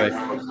real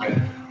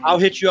quick. I'll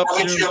hit you up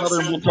soon, brother,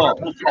 and we'll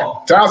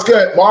talk. Sounds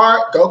good.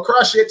 Mark, go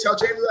crush it. Tell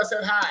Jamie I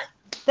said hi.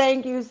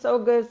 Thank you. So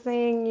good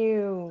seeing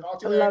you.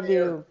 I love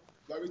you.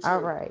 Love you too.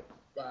 All right.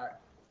 Bye.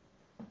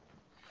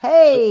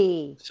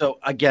 Hey. So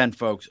again,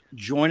 folks,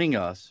 joining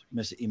us,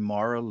 Miss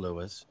Imara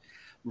Lewis,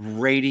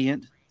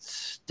 radiant,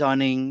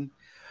 stunning,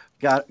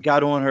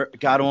 got on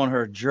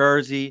her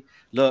jersey.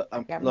 Look,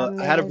 I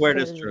had to wear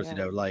this jersey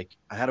though. Like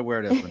I had to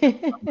wear this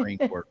one, Marine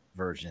Corps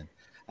version.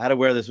 I had to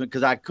wear this one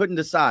because I couldn't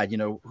decide.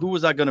 Who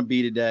was I going to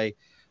be today?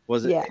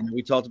 Was it? And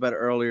we talked about it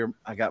earlier.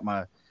 I got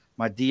my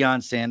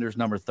Deion Sanders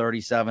number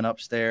 37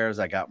 upstairs.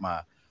 I got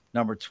my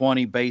number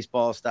 20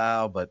 baseball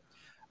style. But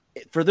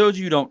for those of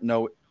you who don't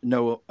know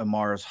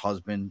Imara's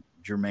husband,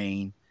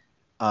 Jermaine,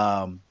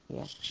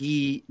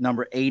 he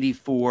number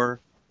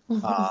 84.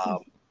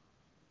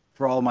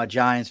 For all my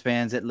Giants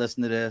fans that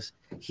listen to this,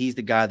 he's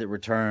the guy that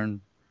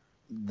returned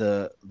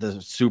the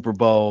Super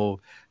Bowl.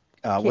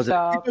 Was it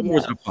a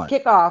punt?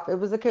 Kickoff. It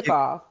was a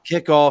kickoff.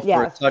 Kickoff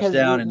for a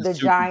touchdown in the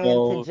Super Giants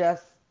Bowl. Had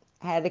just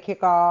had a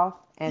kickoff,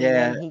 and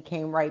then he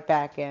came right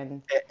back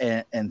in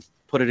and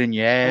put it in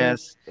your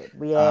ass.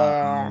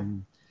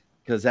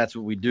 Because that's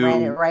what we do.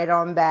 Ran it right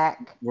on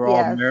back.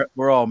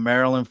 We're all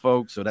Maryland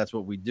folks, so that's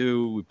what we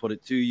do. We put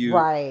it to you.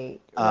 Right.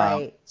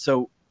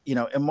 So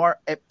Imara,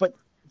 but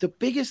the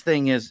biggest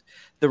thing is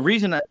the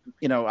reason I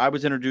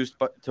was introduced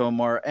to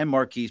Imara and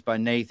Marques by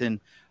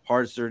Nathan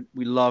Hartster.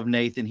 We love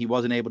Nathan. He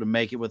wasn't able to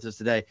make it with us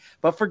today,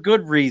 but for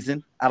good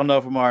reason. I don't know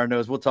if Imara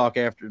knows. We'll talk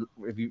after.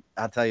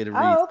 I'll tell you the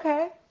reason. Oh,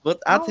 okay. But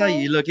I'll tell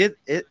you. Look,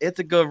 it's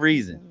a good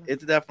reason.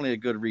 It's definitely a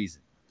good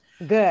reason.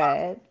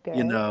 Good.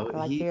 He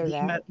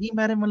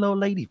met him a little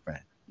lady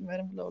friend.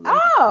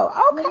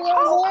 Oh, okay.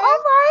 All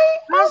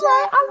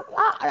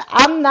right.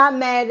 I'm not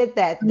mad at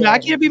that. I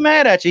can't be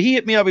mad at you. He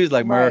hit me up. He was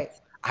like, "Mer,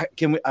 I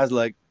was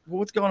like, well,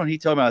 what's going on?" He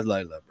told me. I was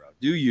like, "Look, bro,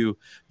 do you,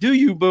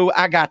 boo?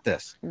 I got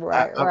this.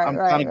 I'm kind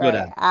of good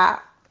at it.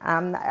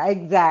 I'm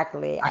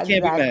exactly. I can't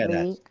be mad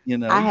at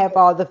you. I have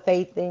all the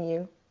faith in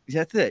you.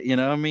 That's it. You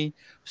know what I mean?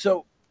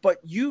 So, but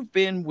you've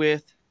been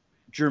with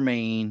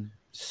Jermaine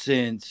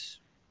since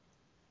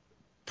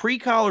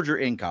pre-college or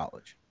in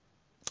college?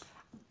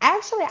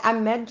 Actually, I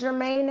met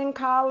Jermaine in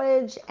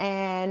college,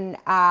 and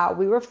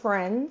we were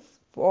friends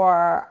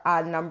for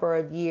a number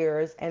of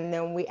years, and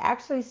then we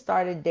actually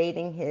started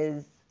dating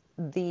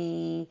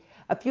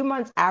a few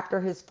months after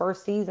his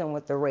first season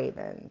with the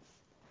Ravens.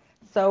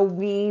 So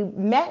we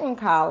met in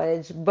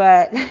college,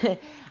 but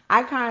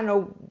I kind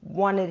of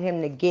wanted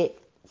him to get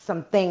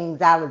some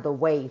things out of the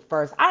way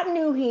first. I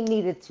knew he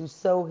needed to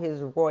sow his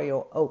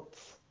royal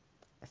oats,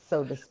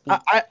 so to speak.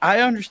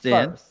 I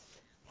understand. First.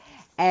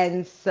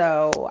 And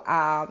so,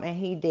 and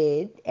he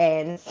did.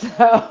 And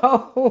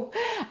so,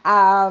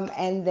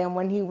 and then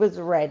when he was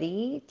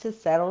ready to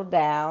settle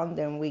down,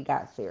 then we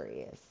got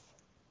serious.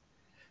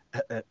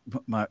 I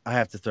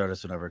have to throw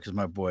this one over because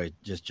my boy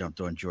just jumped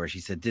on George.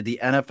 He said, "Did the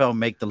NFL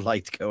make the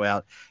lights go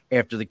out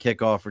after the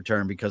kickoff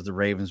return because the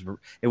Ravens were?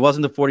 It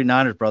wasn't the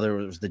 49ers, brother.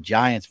 It was the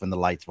Giants when the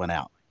lights went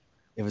out.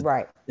 It was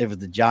right. It was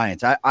the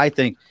Giants. I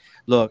think.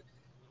 Look,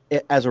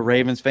 as a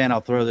Ravens fan,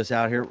 I'll throw this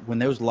out here. When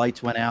those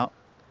lights went out,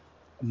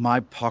 my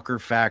pucker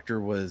factor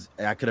was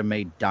I could have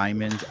made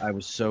diamonds. I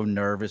was so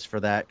nervous for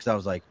that because I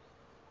was like,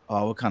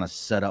 "Oh, what kind of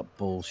setup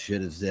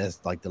bullshit is this?"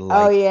 Like the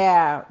Oh lights.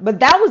 yeah, but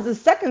that was the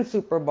second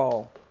Super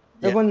Bowl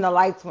Yeah, when the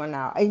lights went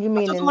out. And you I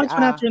mean thought the in lights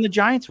went out during the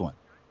Giants one.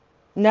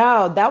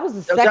 no, that was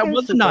the That second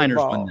was the Super Niners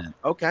one Bowl. then.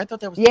 Okay, I thought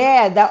that was the Niners.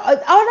 Yeah, that that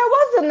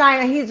was the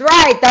Niners. He's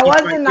right. That He's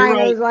was right. the You're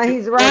right. Niners one. It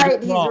He's was.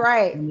 right. I'm He's wrong.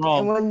 right. I'm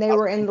And wrong. when they I'll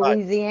were in stand by it.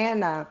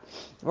 Louisiana,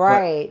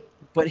 But right?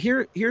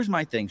 here's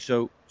my thing.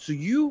 So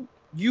you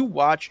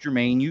watched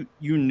Jermaine.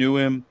 You knew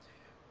him.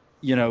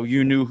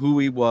 You knew who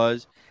he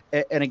was.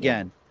 And Yeah,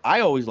 again,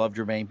 I always loved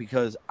Jermaine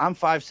because I'm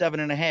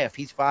 5'7.5".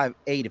 He's 5'8",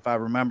 if I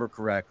remember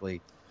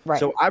correctly. right.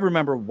 So I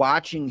remember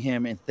watching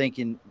him and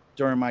thinking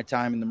during my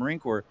time in the Marine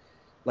Corps,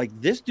 like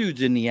this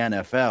dude's in the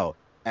NFL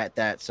at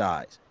that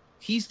size.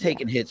 He's Yeah,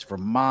 taking hits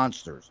from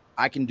monsters.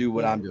 I can do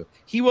what yeah. I'm doing.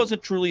 He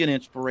wasn't truly an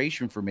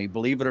inspiration for me,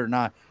 believe it or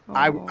not.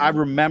 I Oh,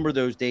 remember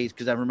those days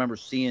because I remember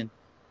seeing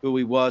who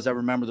he was. I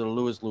remember the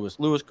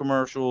Lewis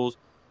commercials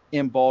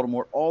in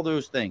Baltimore, all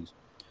those things.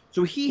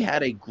 So he yeah.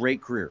 had a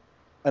great career,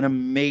 an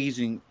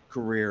amazing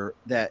career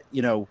that,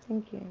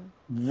 Thank you.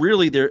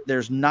 really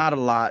there's not a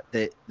lot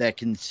that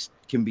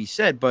can be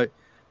said, but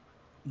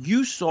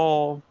you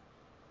saw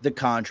the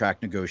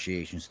contract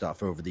negotiation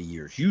stuff over the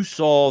years. You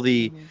saw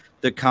Hmm.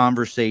 the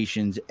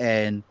conversations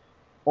and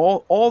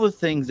all the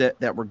things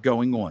that were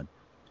going on.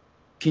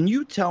 Can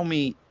you tell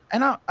me,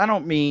 and I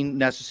don't mean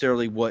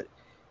necessarily what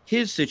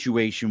his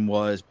situation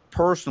was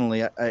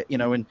personally,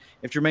 and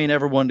if Jermaine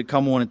ever wanted to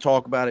come on and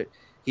talk about it,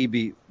 he'd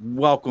be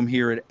welcome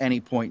here at any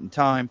point in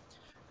time.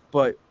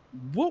 But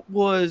what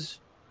was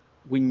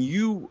when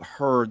you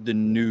heard the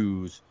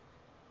news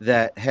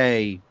that,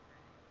 hey,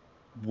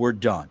 we're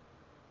done,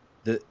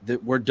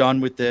 that we're done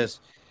with this,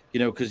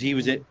 because Hmm.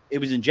 it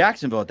was in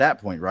Jacksonville at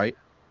that point, right?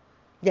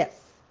 Yes,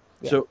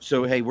 yes,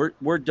 So hey,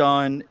 we're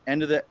done.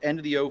 End of the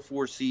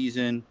 '04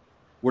 season.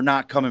 We're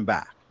not coming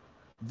back.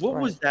 What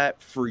right. was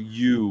that for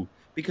you?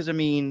 Because I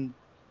mean,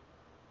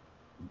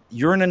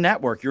 you're in a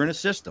network, you're in a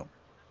system.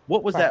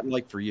 What was Right. that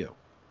like for you?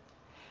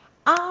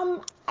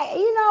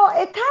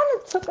 It kind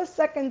of took a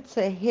second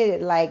to hit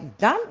it. Like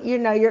done,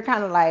 you're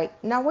kind of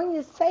like, now when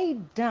you say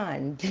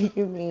done, do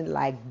you mean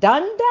like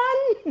done,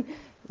 done?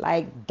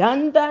 Like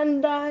done,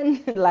 done,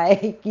 done?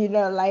 Like,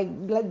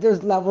 like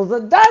there's levels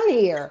of done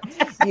here,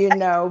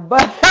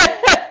 but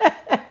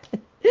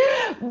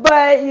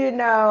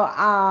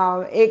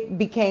it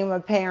became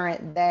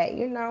apparent that,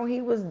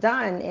 he was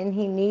done and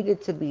he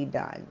needed to be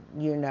done,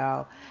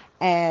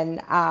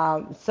 and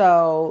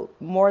so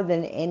more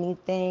than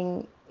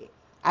anything,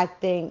 I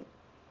think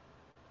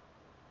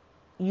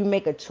you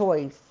make a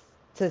choice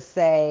to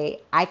say,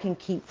 I can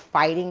keep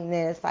fighting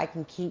this, I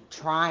can keep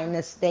trying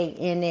to stay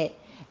in it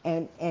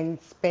and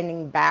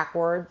spinning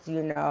backwards,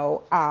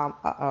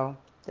 uh-oh,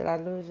 did I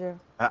lose you?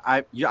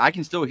 I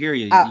can still hear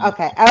you.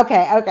 Okay,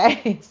 okay, okay. I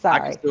can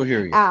Sorry. still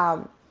hear you.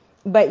 Um,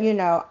 but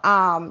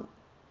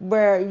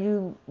where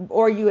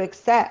you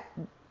accept,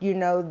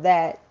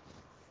 that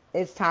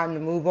it's time to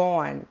move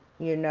on,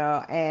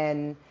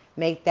 and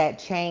make that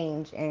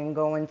change and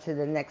go into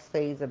the next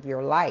phase of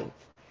your life.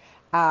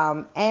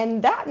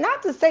 And that,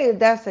 not to say that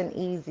that's an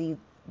easy,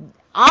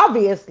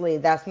 obviously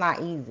that's not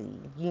easy,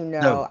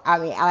 No, I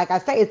mean, like I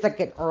say, it's like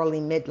an early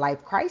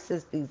midlife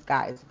crisis these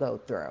guys go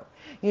through,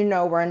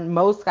 when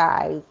most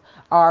guys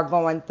are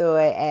going through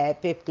it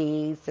at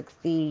 50,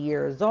 60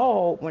 years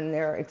old when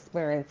they're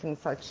experiencing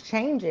such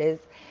changes.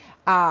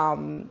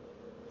 um,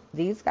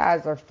 these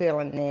guys are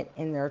feeling it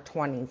in their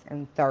 20s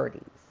and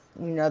 30s.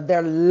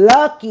 They're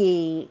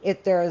lucky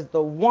if there's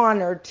the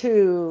one or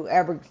two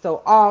every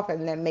so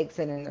often that makes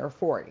it in their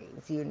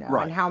 40s, and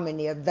right. how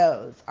many of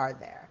those are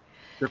there?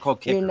 They're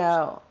called You kickers.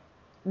 know,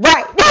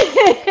 right.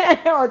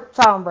 Or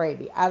Tom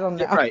Brady. I don't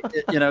Yeah, know. right.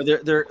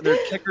 They're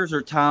kickers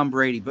or Tom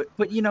Brady, but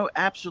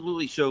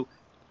absolutely. So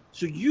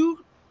you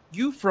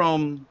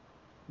from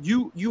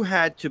you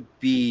had to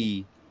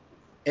be,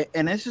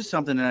 and this is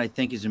something that I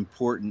think is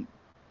important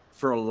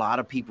for a lot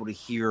of people to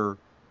hear,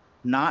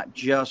 not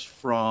just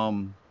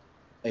from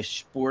a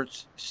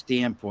sports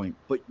standpoint,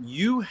 but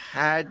you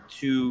had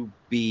to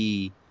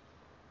be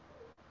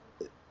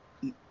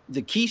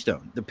the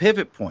keystone, the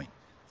pivot point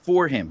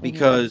for him Hmm.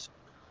 because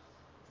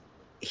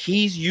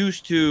he's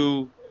used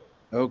to,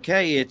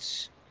 okay,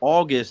 it's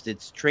August,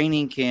 it's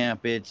training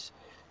camp, it's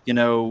you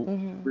know,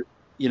 Hmm.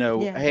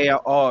 Yeah. hey,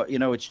 oh,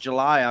 it's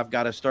July, I've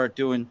got to start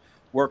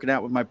working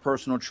out with my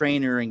personal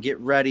trainer and get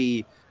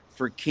ready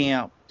for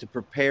camp to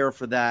prepare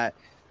for that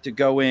to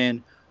go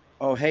in.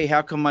 Oh, hey,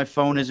 how come my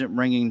phone isn't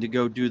ringing to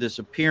go do this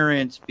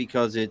appearance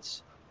because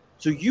it's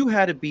so you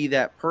had to be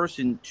that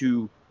person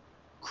to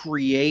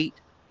create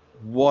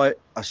what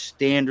a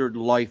standard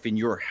life in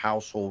your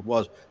household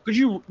was because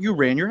you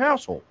ran your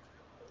household.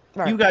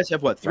 You Right. guys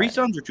have what, three Right.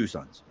 sons or two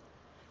sons?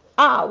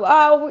 Uh,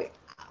 uh, we,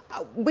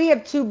 we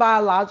have two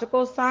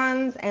biological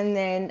sons, and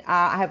then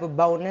I have a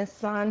bonus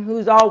son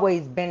who's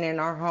always been in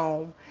our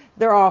home.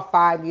 They're all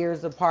 5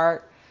 years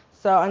apart,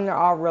 so and they're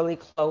all really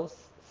close.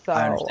 I So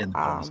understand the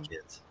bonus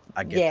kids.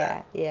 I get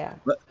that. Yeah, yeah.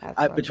 But That's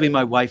my between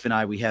my baby. wife and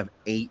I, we have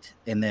 8,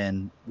 and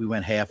then we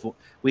went half.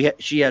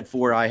 She had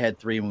 4, I had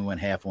 3, and we went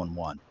half on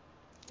one.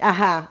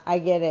 Uh-huh. I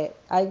get it.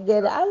 I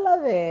get it. I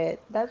love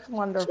it. That's So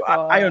wonderful.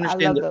 I I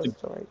understand love those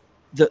stories.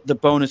 the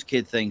bonus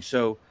kid thing.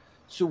 So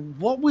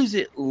what was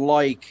it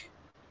like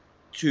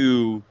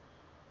to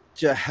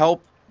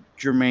help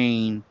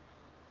Jermaine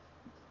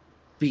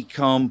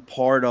become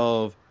part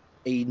of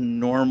a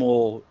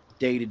normal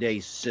day-to-day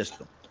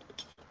system?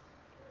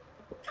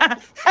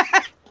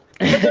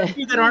 For those of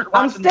you that aren't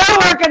I'm watching the still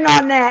live, working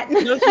on that.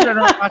 for those of you that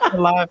aren't watching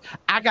the live,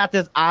 I got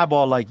this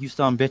eyeball like, you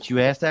son of a bitch, you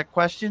asked that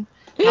question?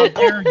 How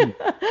dare you?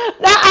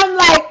 Now I'm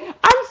like,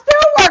 I'm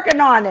still working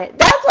on it.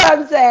 That's what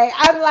I'm saying.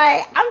 I'm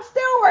like, I'm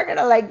still working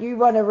on, like, you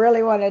want to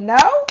really want to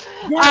know?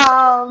 Yes.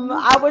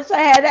 I wish I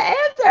had an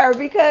answer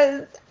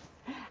because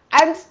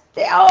I'm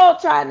still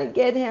trying to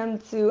get him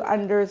to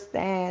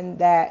understand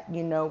that,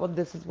 well,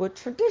 this is what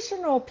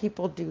traditional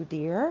people do,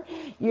 dear.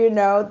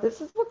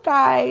 This is what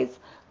guys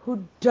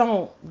who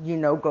don't,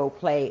 go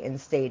play in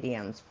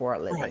stadiums for a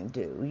Right. living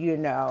do,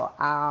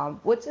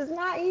 which is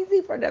not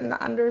easy for them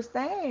to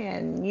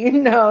understand.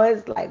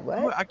 It's like,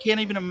 what? I can't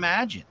even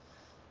imagine.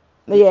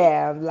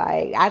 Yeah,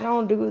 like, I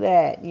don't do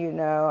that,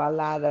 a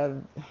lot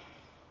of,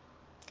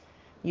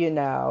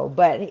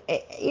 but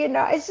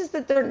it's just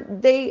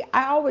that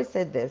I always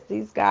said this,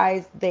 these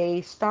guys, they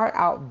start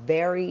out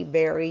very,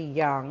 very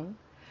young,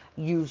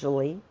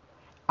 usually.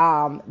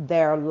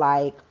 They're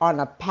like on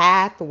a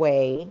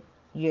pathway,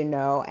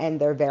 and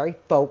they're very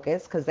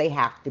focused because they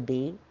have to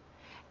be,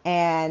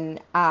 and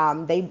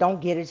they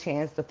don't get a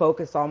chance to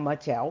focus on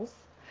much else.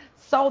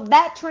 So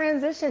that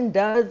transition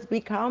does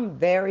become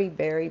very,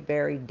 very,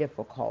 very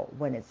difficult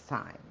when it's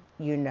time.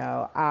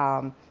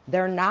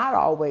 They're not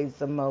always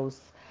the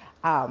most,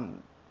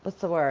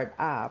 what's the word?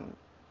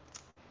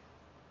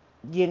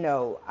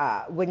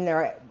 When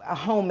they're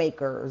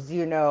homemakers,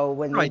 when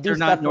they Right. do They're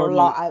not stuff for normal,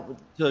 law.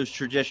 those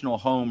traditional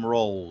home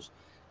roles.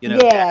 Yeah,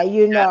 Dad's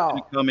going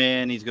to come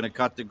in, he's going to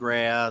cut the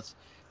grass.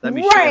 Let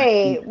me show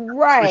you.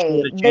 right, Let me show you right.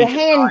 how to The change a tire,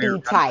 handy kind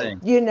of type, thing.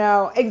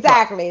 Right.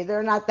 exactly.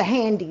 They're not the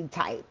handy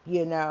type,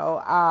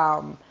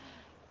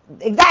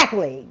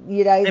 exactly.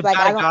 He's They've like,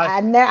 got a guy.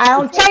 I They've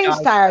don't got a change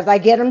guy. tires. I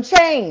get them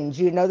changed.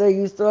 They're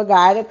used to a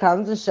guy that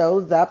comes and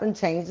shows up and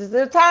changes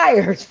their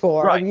tires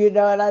for Right. them. You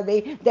know what I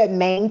mean? That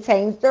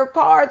maintains their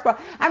cars.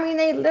 I mean,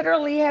 they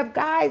literally have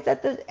guys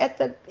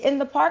in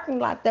the parking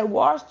lot that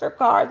wash their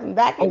cars and Oh,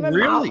 vacuum them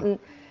out. really? And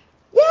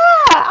yeah,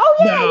 oh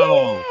No. yeah,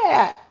 yeah, yeah,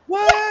 yeah.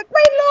 What?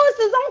 Ray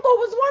Lewis's uncle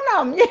was one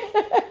of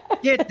them.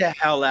 Get the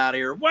hell out of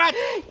here. What?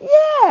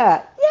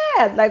 Yeah,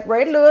 yeah. Like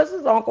Ray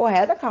Lewis's uncle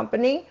had a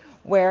company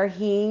where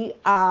he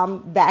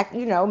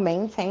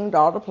maintained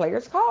all the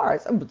players'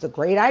 cars. It was a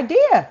great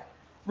idea.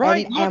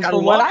 Right. And Look, I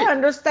from what love I it.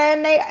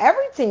 understand,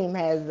 every team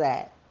has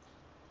that.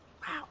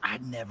 Wow. I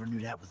never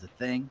knew that was a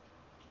thing.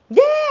 We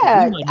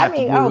Yeah. might I have to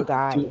mean, oh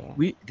God, do yeah.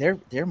 we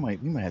might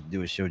have to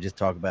do a show just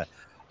talk about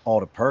all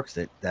the perks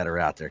that are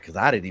out there, because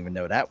I didn't even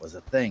know that was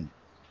a thing.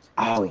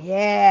 Oh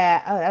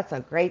yeah. Oh, that's a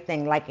great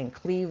thing. Like in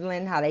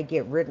Cleveland, how they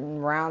get ridden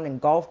around in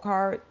golf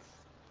carts.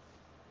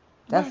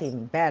 That's What?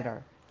 even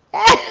better.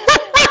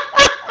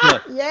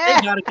 Look, they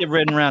Yeah. got to get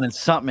ridden around in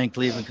something in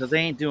Cleveland because they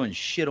ain't doing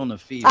shit on the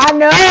field. I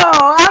know.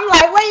 I'm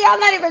like, wait, y'all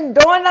not even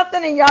doing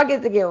nothing and y'all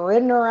get to get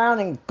ridden around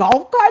in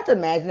golf carts?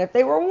 Imagine if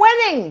they were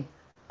winning.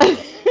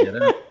 You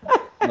know,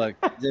 look,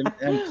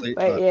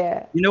 But look.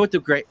 yeah. You know what the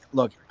great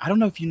look? I don't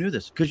know if you knew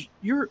this because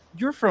you're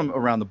from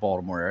around the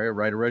Baltimore area,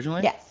 right?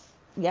 Originally. Yes.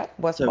 Yep.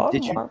 West So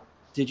Baltimore.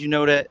 did you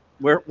know that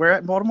where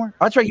at in Baltimore?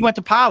 Oh, that's right. You went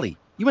to Poly.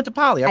 You went to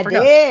Poly. I I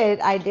forgot. did.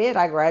 I did.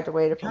 I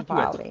graduated from Forgot you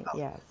went to Poly.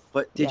 Poly. Yes.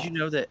 But did you Yes.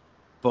 know that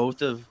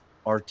both of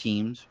our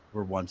teams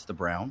were once the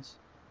Browns?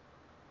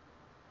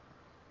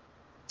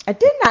 I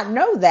did not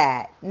know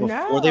that.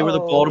 Before they were the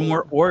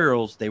Baltimore No.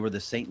 Orioles, they were the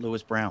St.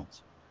 Louis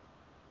Browns.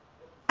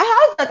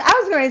 I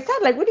was going to say,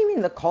 like, what do you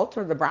mean the Colts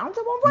were the Browns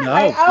at one point? No,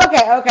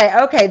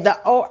 Like, okay.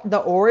 The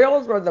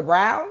Orioles were the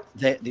Browns.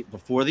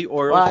 before the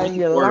Orioles were Well, the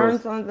you learn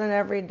Orioles, something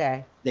every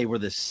day. they were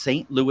the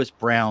St. Louis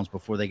Browns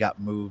before they got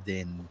moved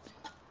in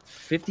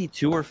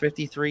 52 or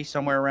 53,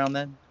 somewhere around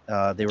then.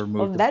 They were Well,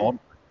 moved to that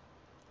Baltimore.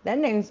 that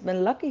name's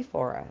been lucky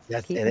for us.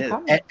 Yes, Keep it them is.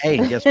 coming. Hey,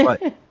 and guess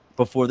what?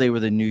 Before they were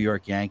the New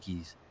York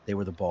Yankees, they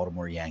were the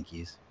Baltimore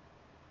Yankees.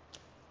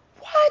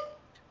 What?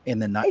 In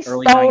the They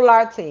early stole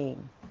our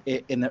team.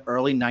 in the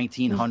early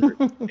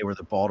 1900s, they were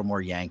the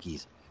Baltimore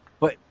Yankees.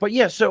 But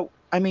yeah, so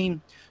I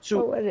mean, Or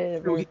so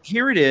whatever.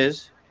 here it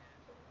is.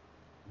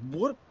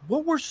 What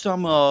were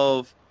some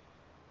of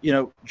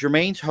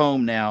Jermaine's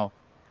home now?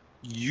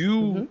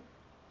 Hmm.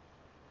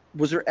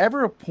 Was there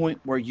ever a point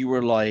where you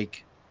were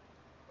like,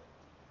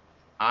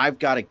 I've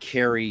got to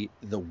carry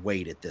the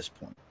weight at this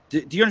point?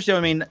 Do you understand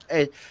what I mean?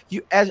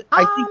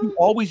 I think you Um.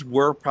 always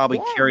were probably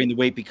Yeah. carrying the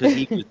weight because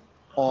he was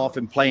off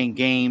and playing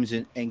games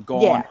and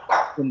gone Yeah.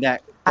 in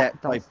that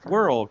Don't type start.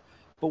 world.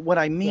 But what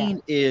I Yeah.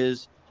 mean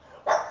is,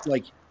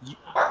 like,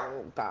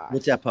 Oh gosh.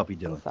 what's that puppy I'm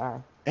doing? sorry.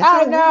 That's I all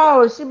right.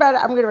 know. She better.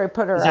 I'm gonna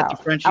put Is her that the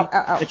out. Frenchie? Oh.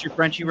 That's your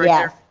Frenchie right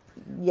Yes. there?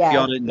 If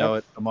y'all Yes, didn't know that's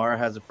it, Imara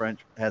has a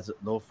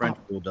little French oh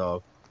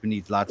bulldog who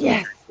needs lots of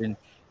yes, attention.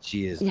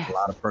 She is a yes.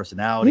 lot of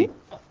personality,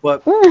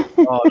 but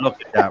oh, look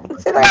at that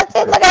run! See, Thank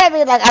you, look sir. at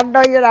me like I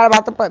know you're not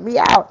about to put me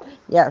out.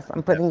 Yes,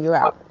 I'm Yeah. putting you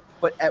But out.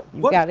 at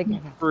You what got to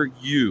get point out. for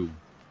you,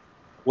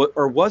 what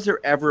or was there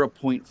ever a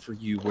point for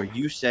you where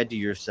you said to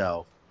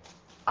yourself,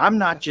 "I'm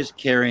not just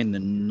carrying the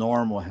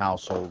normal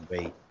household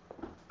weight.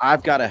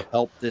 I've got to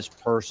help this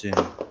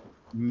person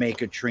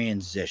make a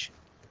transition."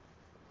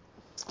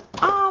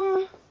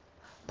 Um,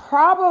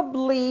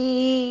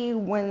 Probably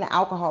when the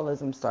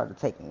alcoholism started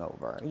taking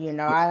over.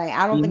 What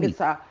I do don't you think mean?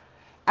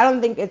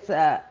 it's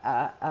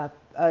a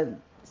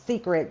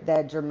secret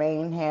that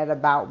Jermaine had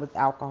about with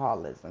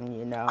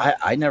alcoholism.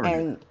 I never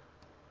knew And that.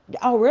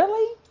 oh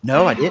really?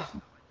 No, I Wow.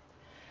 didn't.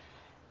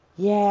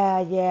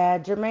 Yeah.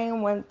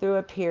 Jermaine went through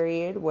a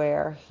period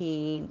where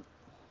he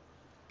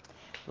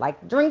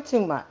like drink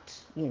too much.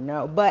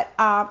 But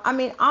I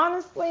mean,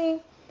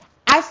 honestly,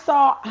 I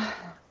saw.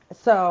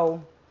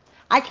 So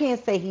I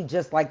can't say he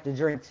just liked to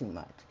drink too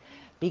much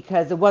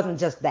because it wasn't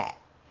just that.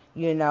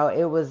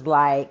 It was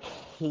like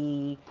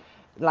he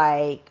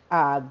like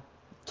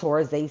tore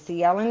his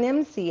ACL and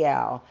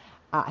MCL.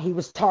 He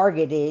was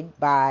targeted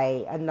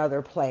by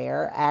another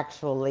player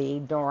actually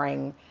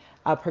during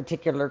a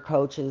particular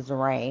coach's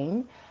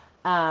reign.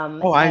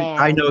 Oh,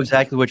 I know And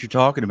exactly what you're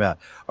talking about.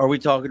 Are we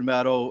talking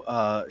about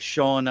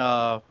Sean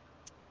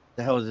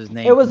the hell is his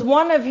it name was from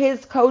one of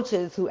his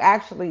coaches who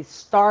actually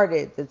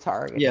started the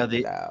yeah, targeting,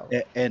 the though.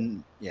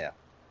 and yeah.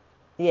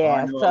 Oh,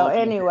 I Yeah. know So all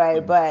about anyway,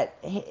 that. but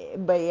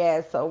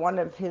yeah. So one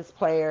of his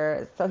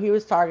players. So he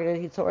was targeted.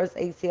 He tore his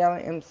ACL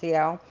and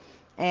MCL,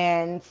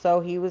 and so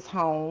he was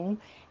home,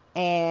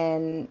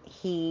 and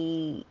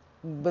he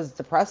was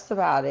depressed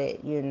about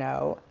it.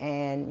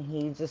 And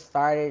he just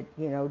started,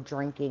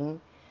 drinking,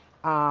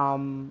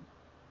 um,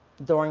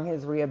 during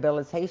his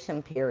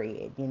rehabilitation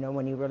period.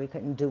 When he really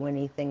couldn't do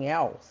anything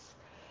else.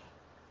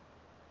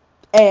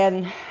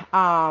 And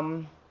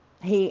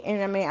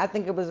I mean, I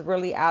think it was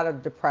really out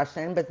of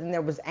depression, but then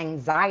there was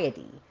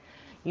anxiety,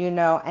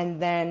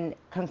 and then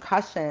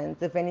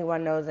concussions. If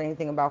anyone knows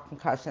anything about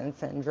concussion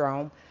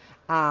syndrome,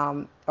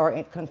 or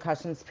in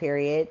concussions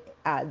period,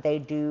 they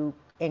do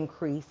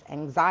increase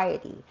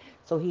anxiety.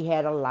 So he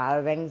had a lot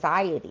of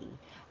anxiety.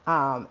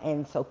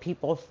 And so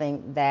people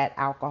think that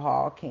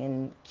alcohol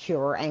can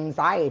cure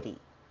anxiety,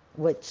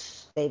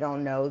 which they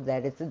don't know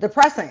that it's a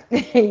depressant,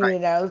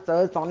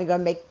 so it's only going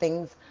to make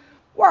things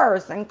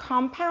worse and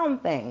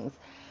compound things.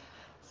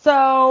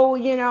 So,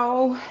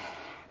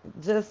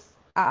 just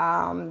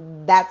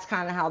that's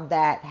kind of how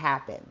that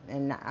happened.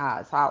 And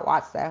so I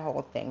watched that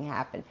whole thing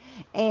happen.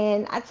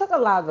 And I took a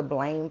lot of the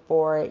blame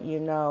for it,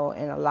 in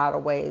a lot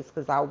of ways,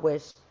 because I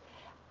wish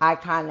I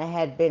kind of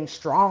had been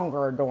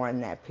stronger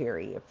during that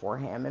period for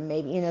him. And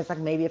maybe, it's like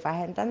maybe if I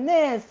hadn't done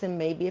this and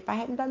maybe if I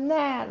hadn't done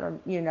that, or,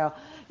 you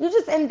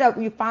just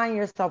you find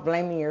yourself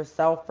blaming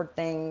yourself for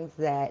things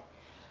that,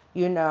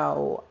 you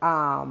know,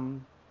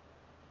 um,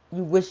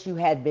 you wish you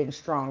had been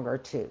stronger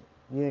too,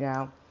 you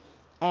know?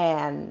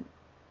 And,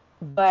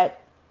 but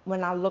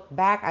when I look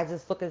back, I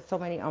just look at so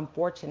many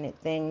unfortunate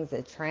things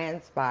that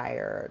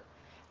transpired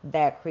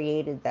that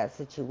created that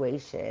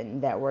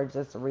situation that were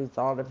just a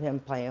result of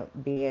him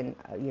being,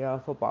 a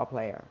football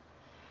player.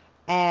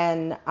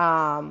 And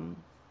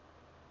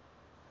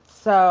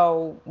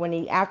so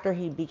after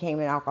he became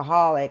an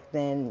alcoholic,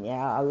 then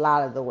yeah, a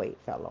lot of the weight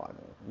fell on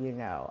me,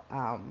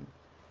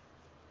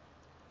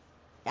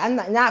 and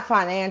not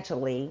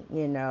financially,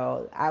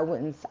 I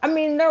wouldn't. I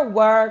mean, there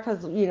were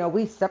because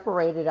we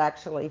separated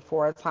actually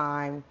for a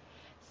time,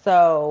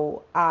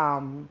 so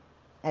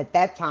at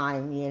that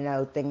time,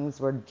 things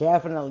were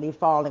definitely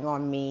falling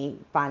on me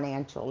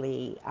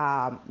financially.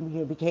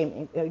 It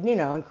became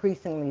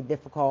increasingly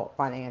difficult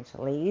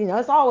financially.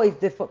 It's always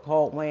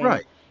difficult when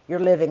Right. you're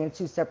living in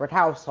two separate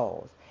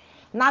households.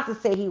 Not to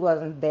say he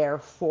wasn't there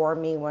for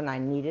me when I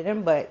needed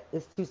him, but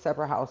it's two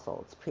separate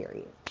households.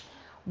 Period.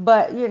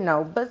 But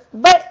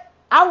but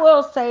I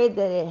will say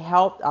that it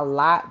helped a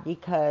lot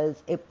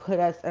because it put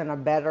us in a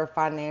better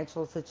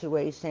financial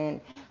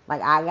situation.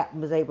 Like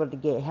was able to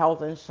get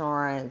health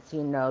insurance. The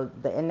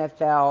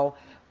NFL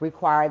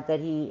required that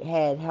he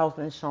had health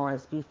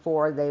insurance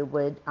before they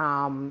would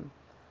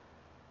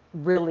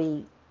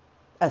really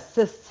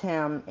assist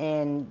him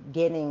in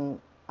getting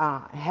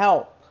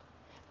help.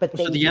 But So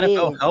they the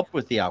NFL did. helped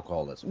with the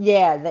alcoholism.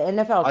 Yeah, the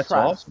NFL That's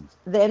Trust. awesome.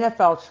 The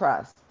NFL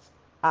Trust,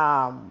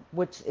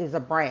 which is a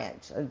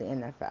branch of the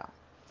NFL,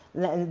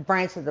 the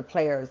branch of the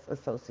Players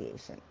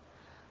Association.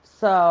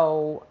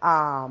 So,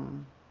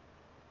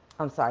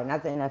 I'm sorry,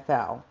 not the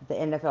NFL, the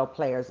NFL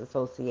Players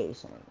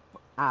Association,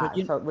 But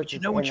which you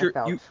is know the what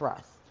NFL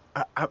Trust.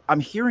 I'm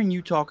hearing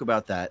you talk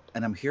about that,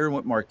 and I'm hearing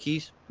what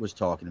Marquise was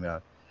talking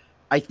about.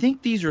 I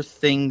think these are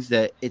things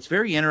that it's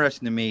very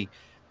interesting to me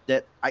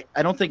that I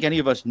don't think any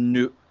of us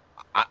knew.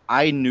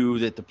 I knew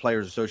that the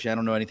Players Association, I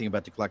don't know anything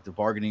about the collective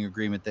bargaining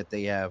agreement that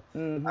they have.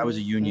 I was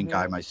a Mm-hmm. union Mm-hmm.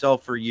 guy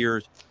myself for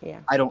years.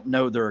 Yeah. I don't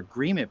know their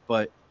agreement,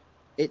 but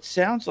it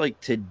sounds like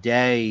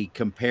today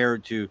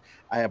compared to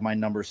I have my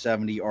number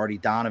 70 Artie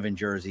Donovan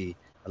jersey.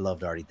 I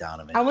loved Artie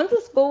Donovan. I went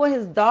to school with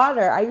his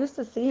daughter. I used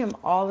to see him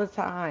all the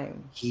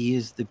time. He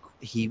was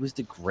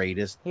the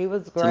greatest He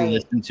was to great.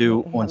 listen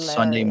to on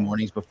Sunday Hilarious.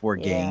 mornings before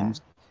Yeah.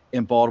 games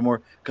in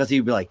Baltimore because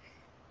he'd be like,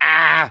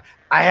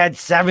 I had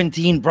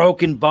 17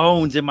 broken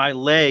bones in my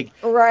leg.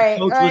 The Right,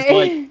 coach was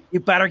like, right. you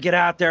better get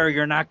out there or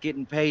you're not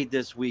getting paid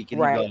this week. And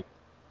he'd be Right. like,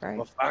 Right.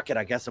 well, fuck it.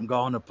 I guess I'm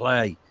going to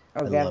play.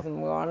 I I guess love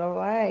I'm going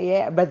away.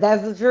 Yeah, but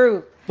that's the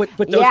truth. But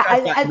those Yeah,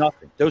 guys got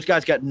nothing. Those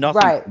guys got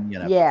nothing right. from the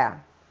NFL. Yeah.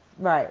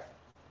 Right.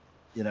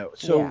 You know,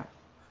 Yeah.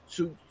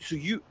 so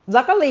you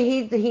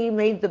Luckily, he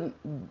made the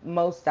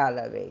most out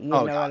of it. You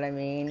oh know God, what I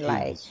mean? he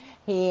Like was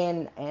he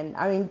and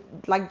I mean,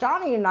 like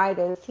Johnny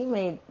Unitas, he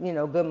made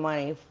good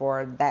money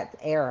for that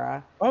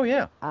era. oh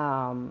yeah.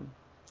 Um,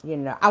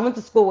 I went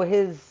to school with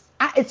his.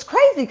 It's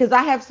crazy because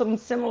I have some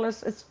similar.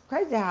 It's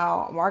crazy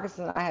how Marcus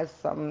and I have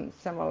some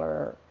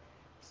similar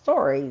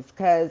stories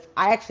because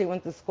I actually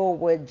went to school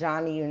with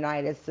Johnny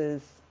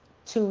Unitas's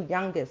two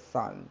youngest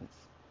sons.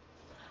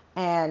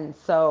 And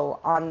so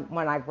on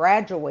when I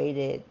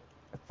graduated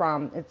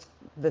from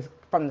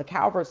from the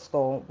Calvert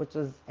School, which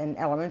was an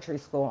elementary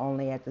school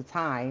only at the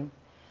time,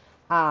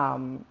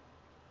 um,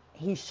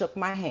 he shook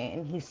my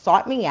hand. He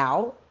sought me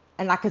out,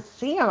 and I could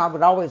see him. I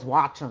would always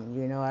watch him.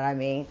 You know what I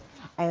mean?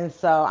 And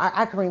so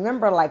I can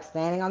remember like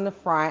standing on the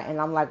front, and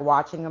I'm like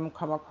watching him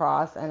come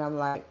across, and I'm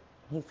like,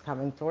 he's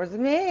coming towards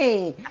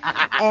me,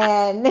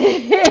 and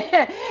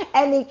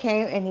and he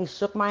came and he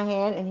shook my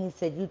hand and he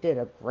said, "You did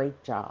a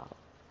great job."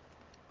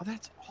 Oh,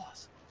 that's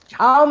awesome.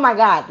 Oh my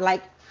God.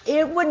 Like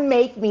it would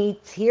make me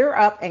tear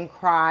up and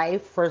cry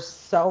for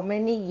so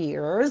many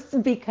years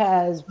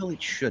because Well,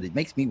 it should. It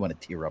makes me want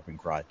to tear up and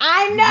cry.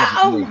 I know.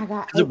 Oh my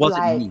God. Because it It's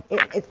wasn't like, me.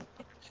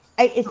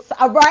 it's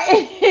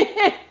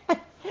right.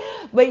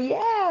 But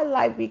yeah,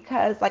 like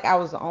because like I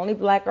was the only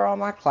black girl in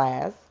my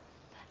class.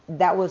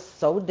 That was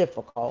so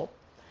difficult.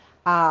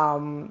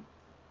 Um,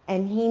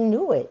 and he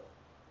knew it.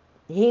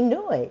 He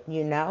knew it,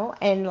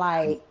 and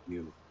like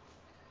You,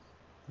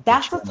 the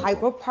that's the type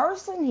general. of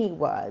person he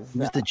was. He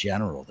was the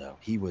general, though.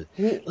 He was.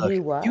 He Look,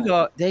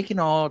 was. they can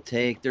all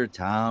take their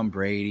Tom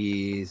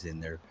Brady's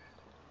and their,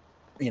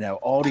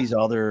 all these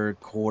other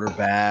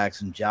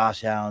quarterbacks and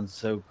Josh Allen's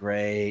so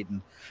great.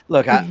 And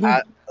look,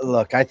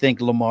 I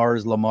think Lamar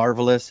is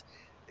Lamarvelous.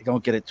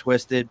 Don't get it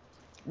twisted.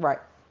 Right.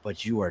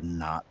 But you are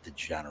not the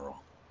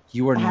general.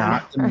 You are I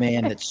not the know.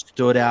 man that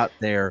stood out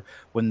there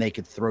when they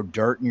could throw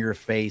dirt in your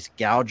face,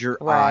 gouge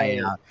your eye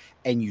Right. out,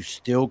 and you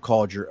still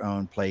called your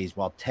own plays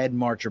while Ted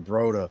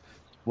Marchibroda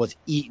was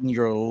eating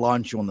your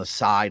lunch on the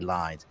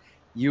sidelines.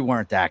 You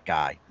weren't that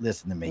guy.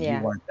 Listen to me. You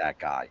Yeah. weren't that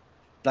guy.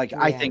 Like,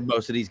 I Yeah. think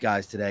most of these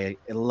guys today,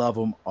 I love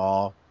them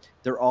all.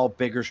 They're all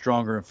bigger,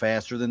 stronger, and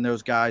faster than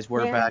those guys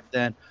were Yeah. back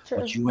then,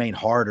 but True. you ain't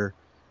harder.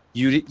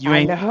 You I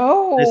ain't,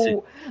 listen,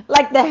 know.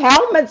 Like the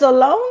helmets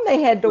alone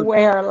they had to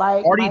wear.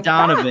 Like, Artie my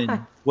God.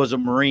 Donovan was a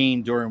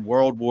Marine during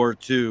World War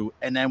II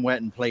and then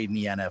went and played in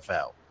the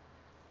NFL.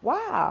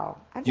 Wow.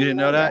 I You didn't didn't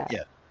know know that? that.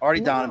 Yeah.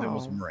 Artie Donovan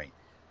was a No. Marine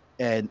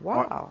and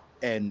Wow.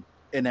 and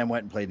then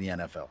went and played in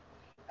the NFL.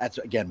 That's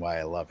again why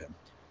I love him.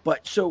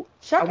 But so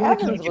I Chuck want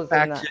to kind Evans of get was in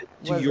back the to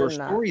your was in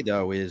the story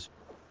though is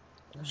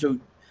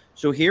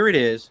so here it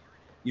is.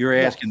 You're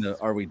asking yes.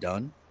 are we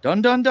done?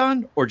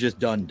 Done or just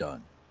done?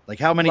 Like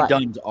how many Right.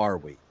 duns are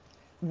we?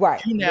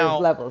 Right. You There's now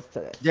levels to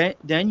this.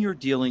 then you're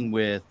dealing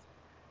with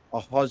a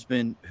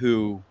husband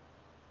who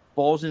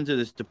falls into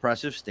this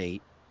depressive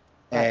state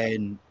Right.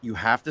 and you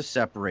have to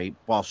separate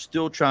while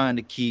still trying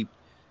to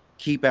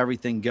keep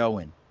everything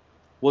going.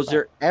 Was Right.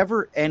 there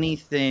ever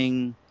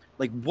anything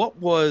like what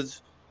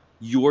was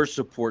your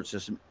support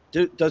system?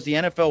 Does the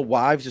NFL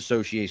Wives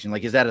Association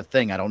is that a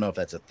thing? I don't know if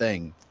that's a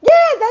thing. Yeah,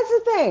 that's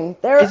the thing.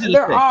 There Is it a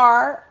there thing?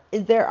 are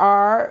there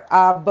are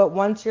but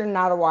once you're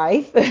not a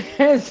wife,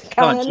 it's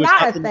kind Done. of So it's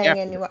not a nothing thing after.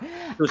 anymore.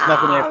 So it's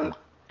nothing after. Um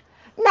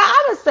Now,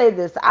 I would say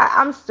this.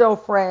 I'm still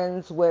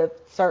friends with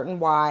certain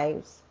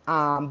wives,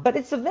 but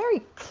it's a very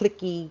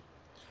cliquey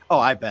Oh,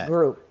 I bet.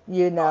 group,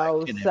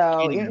 Oh, I so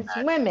can't even it's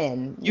imagine.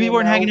 women, You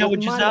weren't hanging out with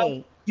with Giselle?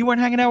 money. You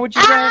weren't hanging out with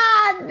Giselle?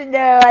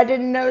 No, I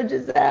didn't know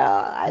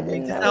Giselle. I Like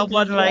didn't know Giselle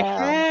wasn't like, Giselle.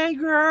 hey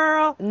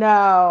girl.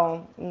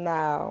 No,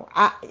 no.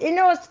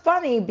 It's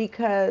funny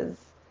because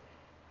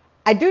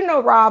I do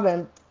know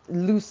Robin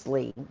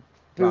loosely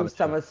through Robin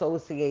some who?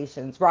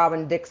 associations.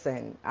 Robin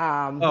Dixon,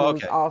 Oh,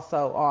 who's okay.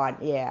 also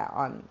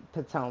on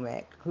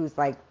Potomac, who's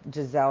like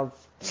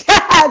Giselle's.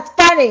 It's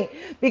funny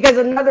because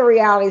another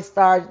reality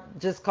star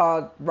just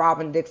called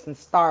Robin Dixon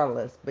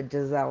starless, but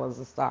Giselle is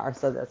a star,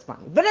 so that's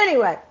funny. But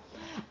anyway,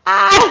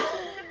 uh,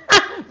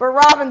 but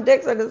Robin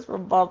Dixon is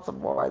from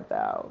Baltimore,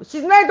 though.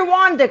 She's married to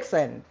Juan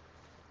Dixon.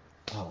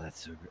 Oh,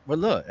 that's so great. Well,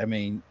 look, I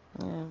mean,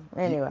 Yeah,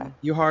 anyway,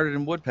 you're harder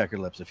than woodpecker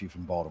lips if you're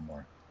from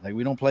Baltimore. Like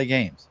we don't play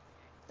games.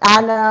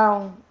 I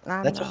know.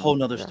 I That's a know. whole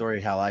nother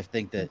story. How I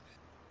think that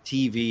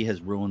TV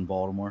has ruined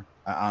Baltimore.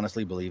 I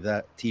honestly believe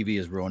that TV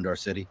has ruined our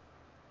city.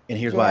 And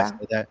here's why I Yeah.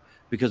 say that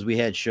because we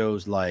had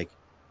shows like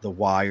The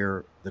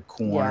Wire, The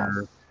Yes.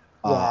 Corner,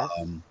 Yes.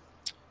 um,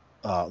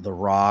 The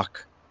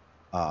Rock,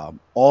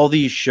 all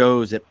these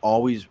shows that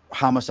always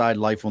Homicide,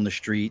 Life on the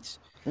Streets.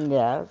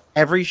 Yes.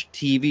 Every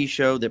TV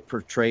show that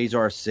portrays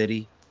our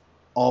city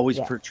always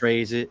Yes.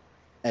 portrays it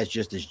as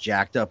just as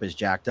jacked up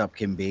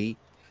can be.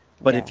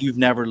 But if Yes. you've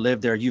never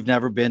lived there, you've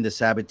never been to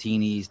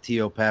Sabatini's,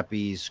 Tio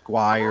Pepe's,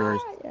 Squires,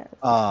 Ah, yes.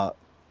 uh,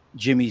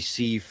 Jimmy's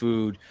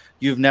Seafood.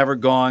 You've never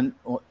gone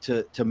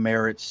to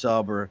Merritt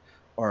Sub or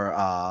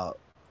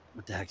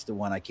what the heck's the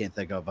one I can't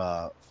think of?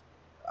 Uh,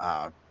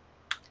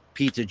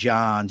 Pizza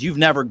John's. You've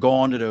never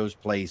gone to those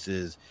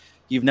places.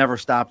 You've never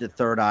stopped at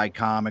Third Eye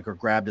Comic or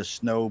grabbed a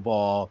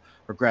snowball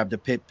or grabbed a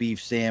pit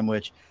beef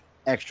sandwich,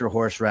 extra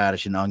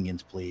horseradish and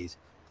onions, please.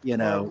 You Or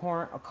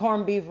know, a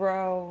corned beef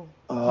roll.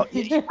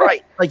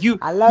 right? Like I you've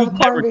love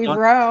never corned beef done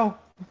roll.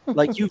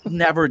 you've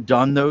never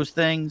done those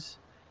things.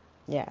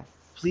 Yes.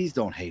 Please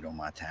don't hate on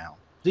my town.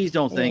 Please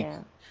don't think Yeah.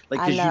 like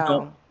I because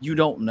know. you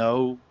don't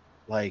know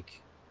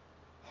like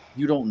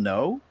you don't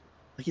know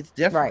like it's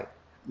different. Right.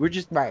 We're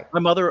just Right.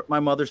 my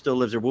mother still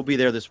lives there. We'll be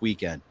there this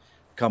weekend.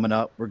 Coming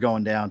up, we're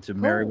going down to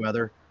Cool.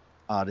 Meriwether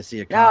to see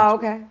a Oh,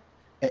 concert. okay.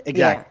 Yeah.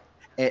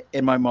 Exactly.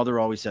 And my mother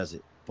always says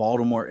it.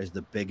 Baltimore is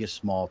the biggest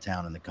small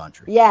town in the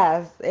country.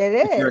 Yes, it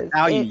If you're is.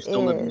 Italian, you It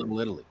still live in is. Little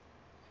Italy.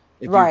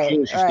 If you're Right.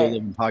 Jewish, you still Right.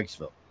 live in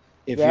Pikesville.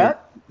 If you're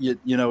Yep.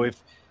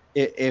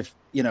 if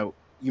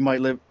you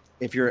might live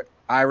if you're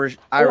Irish,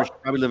 Well, you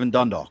probably live in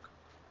Dundalk.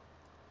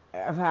 I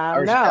don't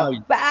Irish know,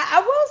 Italian. but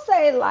I will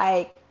say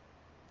like,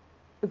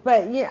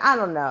 but yeah, I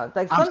don't know.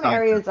 Like I'm some Steinfeld.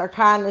 areas are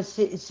kind of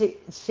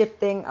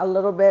shifting a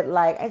little bit.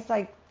 Like it's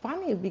like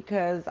funny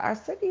because our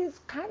city is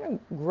kind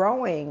of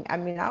growing. I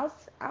mean, I'll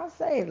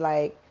say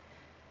like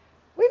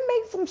we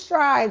made some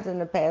strides in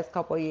the past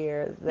couple of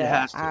years It that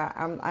has to.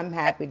 I'm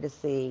happy to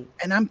see.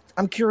 And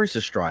I'm curious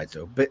of strides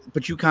though,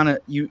 but you kind of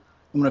I'm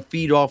gonna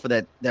feed off of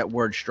that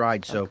word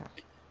stride. So Okay.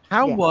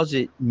 how Yeah. was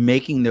it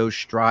making those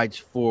strides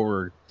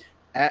forward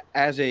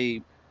as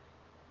a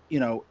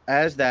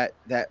as that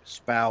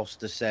spouse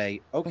to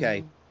say,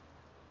 okay, Hmm.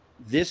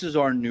 this is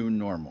our new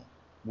normal.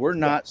 We're Yes.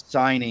 not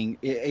signing,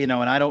 and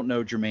I don't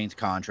know Jermaine's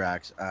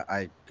contracts.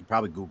 I could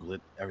probably Google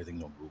it.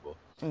 Everything's on Google,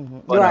 Hmm.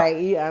 but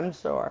Right. Yeah, I'm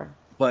sure.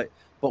 but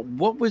but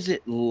what was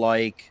it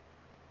like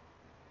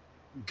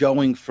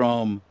going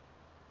from?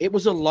 It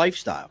was a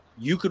lifestyle.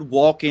 You could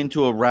walk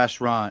into a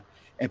restaurant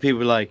and people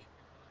were like,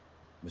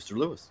 "Mr.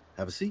 Lewis,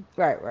 have a seat."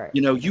 Right. Right.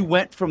 You Right.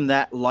 went from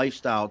that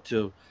lifestyle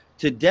to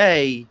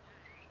today,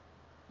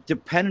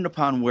 depending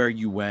upon where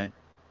you went.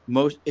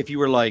 Most, if you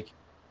were like,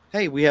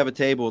 "Hey, we have a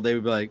table," they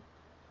would be like,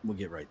 "We'll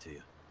get right to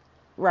you."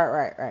 Right,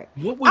 right, right.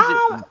 What was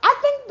it? I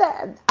think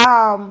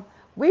that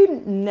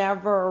we've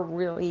never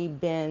really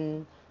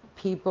been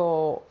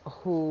people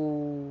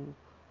who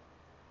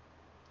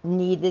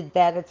needed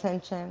that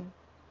attention,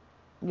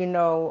 you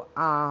know.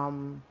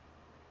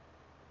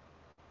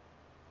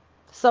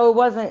 So it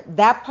wasn't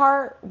that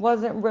part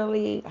wasn't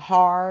really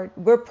hard.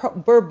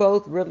 We're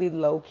both really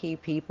low key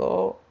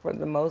people for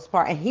the most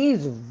part, and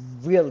he's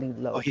really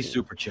Oh, low he's key.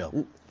 super chill.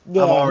 I'm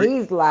Yeah, already.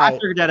 he's I like,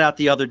 figured that out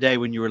the other day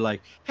when you were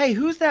like, "Hey,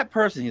 who's that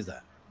person?" He's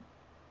like,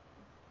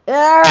 all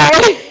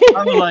right.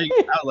 I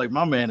was like,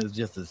 my man is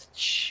just as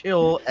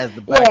chill as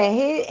the back. Yeah,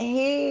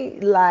 he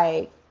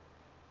like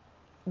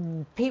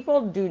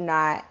people do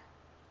not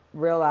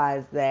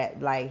realize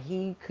that like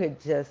he could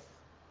just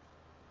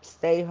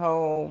stay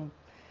home,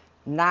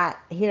 not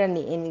he doesn't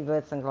need any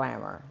glitz and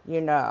glamour,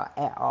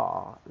 at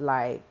all.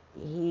 Like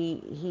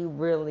he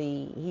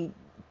really he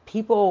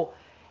people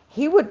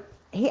he would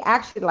he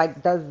actually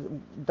like does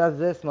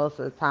this most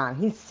of the time.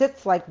 He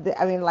sits like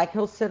I mean like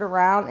he'll sit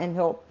around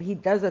and he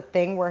does a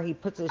thing where he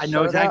puts his I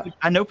know shirt exactly. up.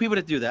 I know people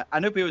that do that. I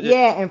know people that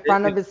Yeah, in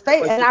front of his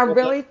face. like And to I go like,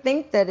 really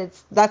think that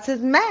that's his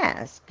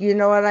mask. You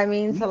know what I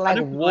mean? To I like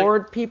know people like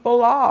ward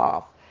people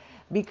off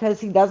because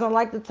he doesn't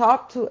like to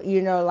talk to,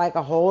 like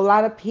a whole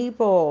lot of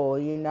people,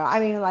 I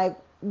mean, like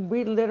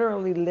we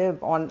literally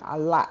live on a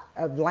lot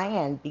of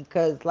land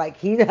because like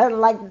he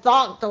doesn't like to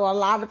talk to a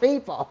lot of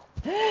people.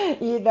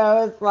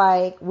 It's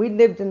like we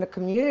lived in the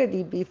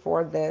community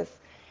before this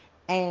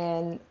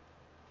and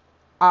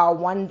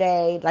one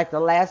day, like the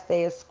last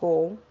day of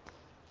school,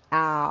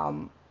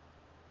 um,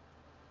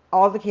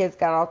 all the kids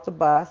got off the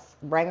bus,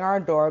 rang our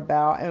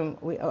doorbell, and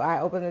I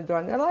opened the door,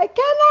 and they're like,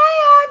 "Can I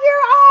have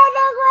your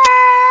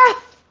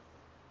autograph?"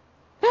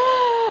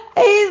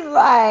 He's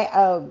like,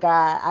 "Oh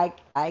God, I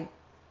can't."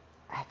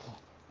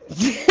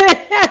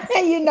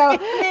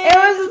 It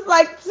was just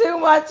like too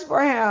much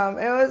for him.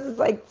 It was just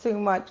like too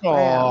much for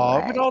him. oh,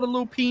 with Like, all the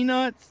little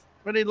peanuts,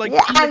 were they like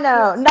yeah, I peanut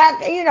know.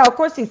 chips? Not, of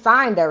course he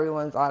signed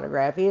everyone's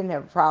autograph. He didn't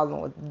have a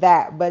problem with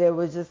that, but it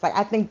was just like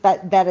I think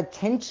that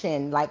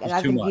attention, like, and It's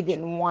I too think he much.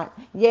 didn't want.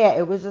 Yeah,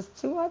 it was just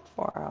too much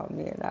for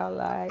him.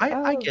 Like,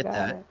 I oh get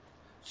that. God.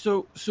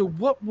 So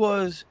what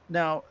was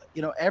now?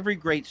 Every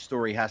great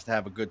story has to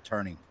have a good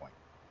turning point.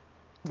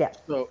 Yes.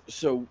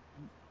 So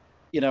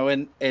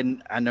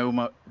and I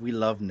know we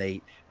love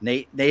Nate.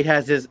 Nate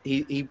has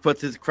he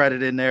puts his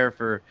credit in there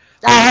for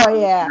Oh the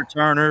yeah.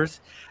 returners,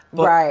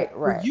 but Right. for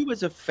Right. you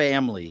as a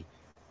family,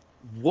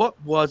 what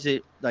was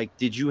it like?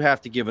 Did you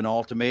have to give an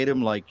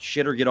ultimatum, like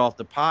shit or get off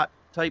the pot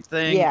type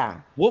thing?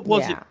 Yeah, What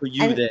was it yeah. for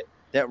you And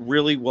that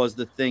really was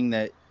the thing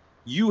that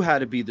you had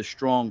to be the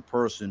strong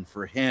person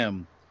for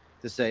him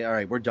to say, all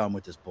right, we're done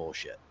with this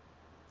bullshit?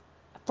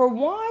 for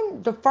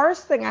one, the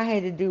first thing I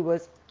had to do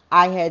was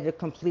I had to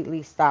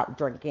completely stop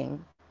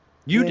drinking.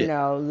 You did.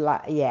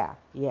 Like, yeah,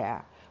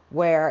 yeah.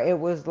 Where it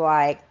was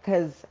like,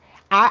 cause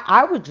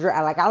I would drink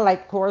like I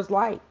like Coors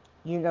Light.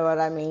 You know what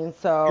I mean?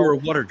 You're So, a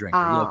water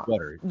drinker. You like uh,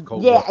 water. It's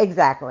cold yeah, water.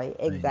 exactly,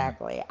 Yeah.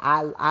 exactly.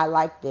 I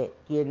liked it.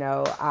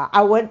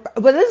 I went,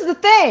 but this is the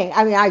thing.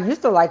 I mean, I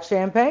used to like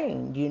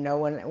champagne.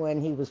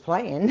 When he was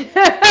playing,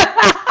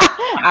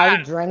 I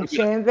would drink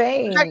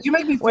champagne You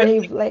make me feel. when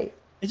he played.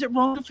 Is it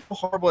wrong to feel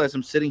horrible as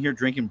I'm sitting here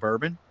drinking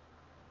bourbon?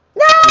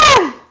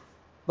 No!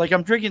 Like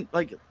I'm drinking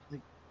like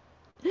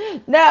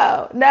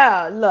No,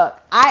 no. Look,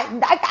 I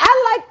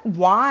like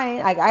wine.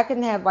 Like I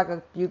can have like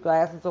a few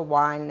glasses of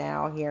wine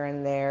now here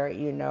and there,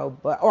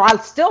 But or I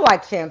still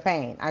like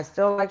champagne. I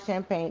still like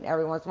champagne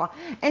every once in a while,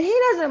 and he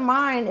doesn't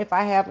mind if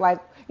I have like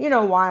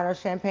wine or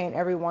champagne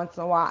every once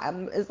in a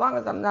while, as long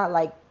as I'm not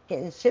like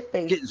getting shit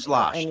faced getting or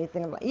sloshed.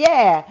 anything.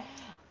 Yeah,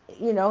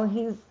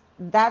 he's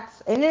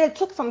that's and then it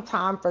took some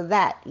time for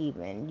that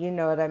even, you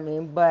know what I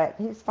mean? But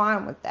he's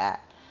fine with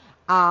that.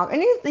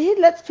 And he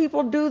lets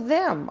people do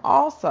them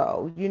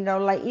also,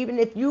 like even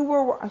if you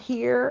were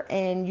here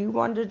and you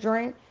wanted to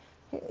drink,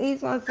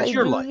 he's gonna That's say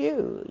your do life.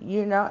 you,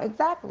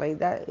 exactly,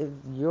 that is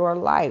your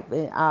life.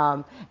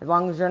 And, as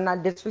long as you're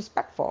not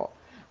disrespectful,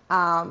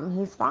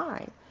 he's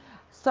fine.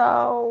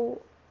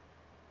 So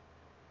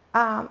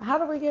how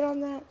do we get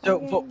on that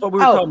So, again? but we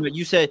were talking Oh, about.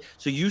 You said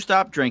so. You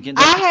stopped drinking.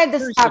 That's I what had to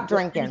I'm curious. Like, stop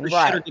what was drinking. the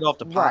shit or Right, get off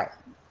the pot? right,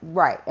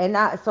 right. And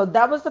so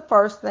that was the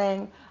first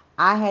thing.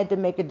 I had to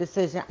make a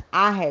decision.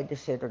 I had to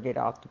shit or get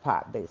off the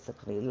pot,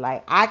 basically.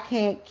 Like I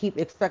can't keep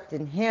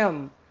expecting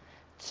him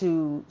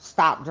to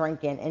stop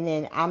drinking, and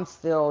then I'm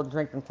still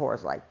drinking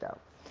Coors Light though.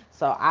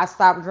 So I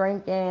stopped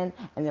drinking,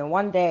 and then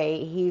one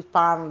day he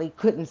finally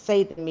couldn't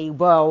say to me,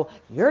 "Well,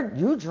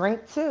 you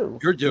drink too,"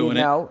 You're doing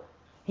it.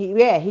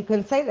 He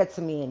couldn't say that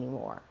to me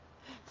anymore.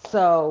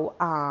 So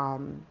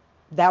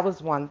that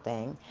was one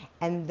thing.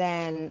 And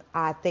then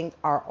I think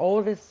our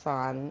oldest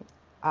son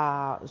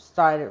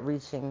started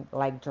reaching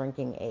like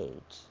drinking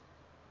age.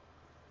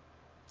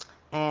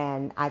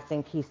 And I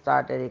think he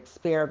started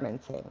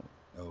experimenting.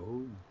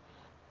 Oh,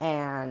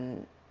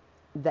 And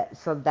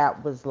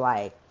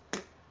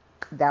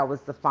that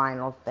was the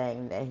final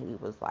thing that he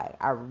was like,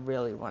 I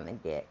really want to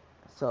get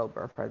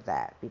sober for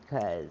that,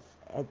 because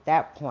at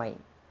that point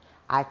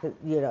I could,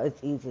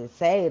 it's easy to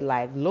say,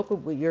 like, look at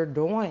what you're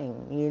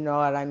doing. You know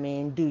what I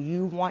mean? Do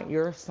you want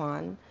your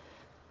son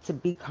to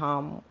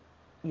become,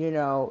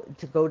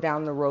 to go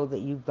down the road that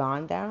you've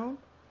gone down?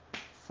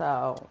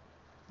 So,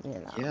 you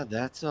yeah.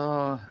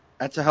 know,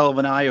 That's a hell of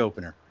an eye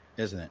opener,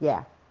 isn't it?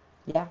 yeah,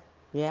 yeah,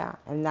 yeah.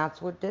 And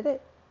that's what did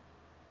it.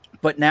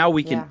 But now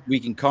Yeah, we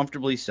can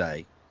comfortably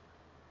say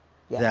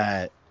yes,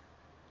 that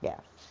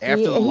yes.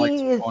 after the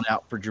lights He have is, gone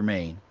out for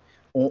Jermaine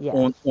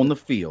yes, on the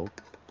field,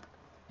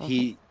 hmm,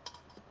 he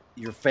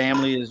your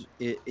family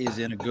is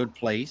in a good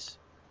place.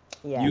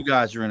 You yes,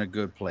 guys are in a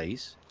good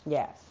place.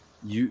 yes.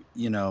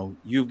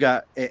 You've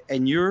got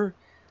and you're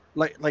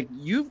like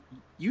you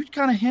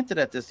kind of hinted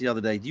at this the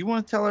other day. Do you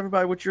want to tell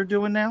everybody what you're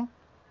doing now?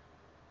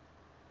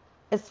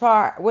 As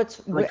far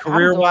Like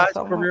I'm doing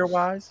so career much.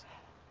 wise?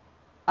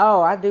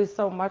 Oh, I do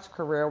so much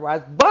career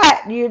wise,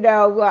 but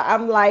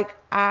I'm like,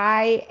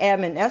 I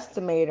am an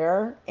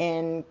estimator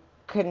in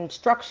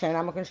construction.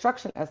 I'm a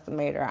construction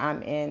estimator.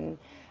 I'm in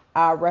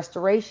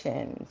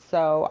restoration.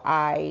 So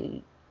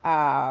I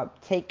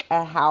take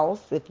a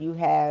house if you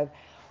have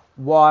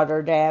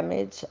water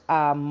damage,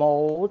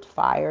 mold,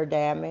 fire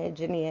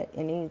damage,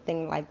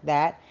 anything like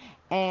that,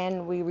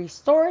 and we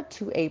restore it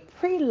to a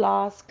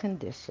pre-loss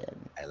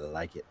condition. I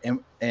like it. And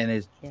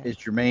Yeah. is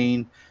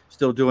Jermaine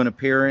still doing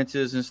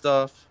appearances and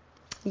stuff?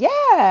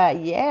 Yeah,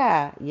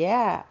 yeah,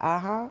 yeah.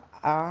 Uh-huh.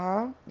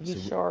 Uh-huh. He So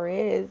sure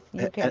is.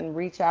 You can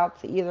reach out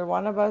to either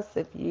one of us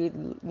if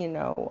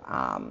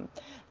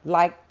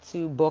like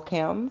to book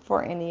him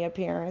for any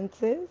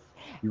appearances.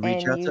 you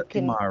reach And out you to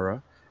can,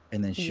 Imara,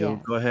 and then she'll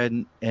yes. go ahead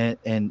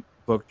and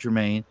book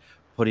Jermaine,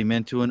 put him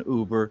into an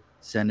Uber,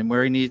 send him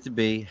where he needs to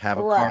be, have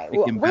a car Right. pick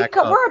Well, him back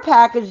up. we're a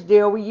package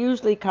deal. We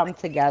usually come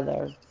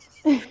together.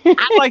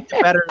 I liked it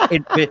better.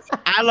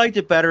 I liked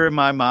it better in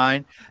my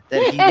mind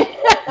that he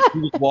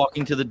was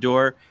walking to the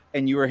door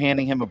and you were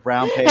handing him a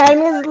brown paper Had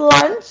his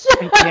lunch.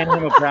 handing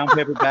him a brown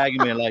paper bag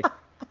and being like,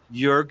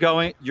 you're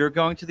going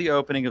to the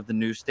opening of the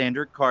new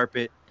standard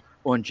carpet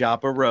on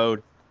Joppa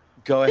Road.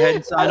 Go ahead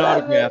and I sign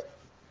love autograph. it.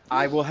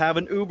 I will have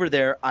an Uber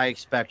there. I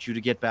expect you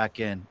to get back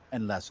in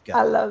and let's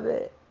I go. love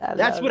it. I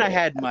That's love what I it.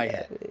 had in I my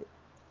head. love it.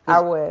 I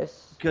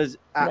Because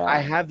wish. I No.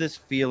 have this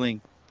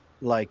feeling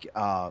like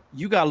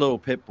you got a little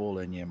pit bull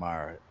in you,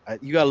 Mara.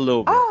 You got a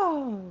little bit.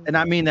 Oh, And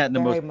I mean that in the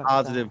most very much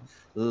positive, so.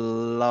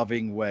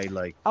 loving way.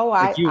 Oh,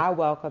 Like you I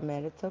welcome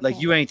it. It's like okay.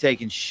 you ain't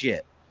taking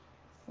shit.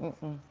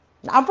 Mm-mm.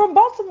 I'm from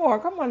Baltimore.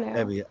 Come on now.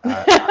 Baby,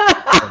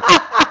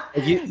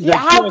 Yeah,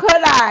 how could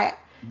I?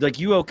 Like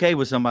you okay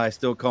with somebody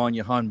still calling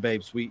you hun,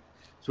 babe,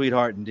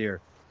 sweetheart, and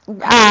dear?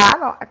 I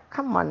don't.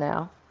 Come on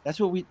now. That's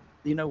what we.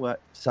 You know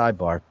what?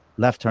 Sidebar.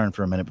 Left turn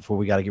for a minute before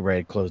we got to get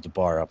ready to close the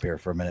bar up here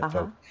for a minute, Uh huh.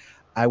 folks.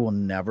 I will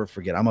never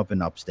forget. I'm up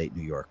in upstate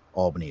New York,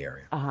 Albany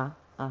area. Uh huh.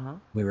 Uh huh.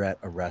 We were at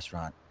a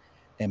restaurant,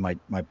 and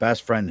my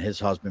best friend and his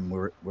husband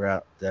were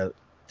out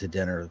to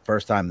dinner. The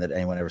first time that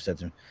anyone ever said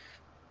to me,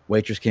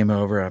 waitress came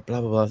over,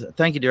 blah blah blah.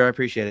 Thank you, dear. I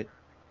appreciate it.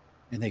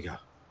 And they go,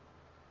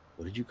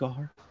 "What did you call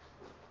her?"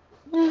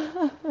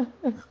 I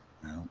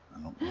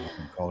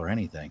don't call her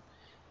anything.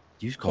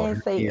 You just called Can't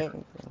her say dear. You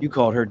anything.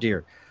 called her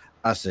dear.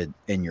 I said,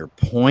 and your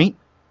point?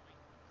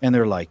 And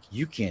they're like,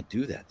 you can't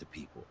do that to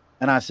people.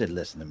 And I said,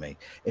 listen to me.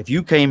 If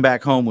you came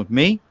back home with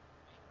me,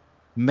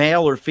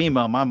 male or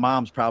female, my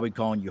mom's probably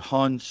calling you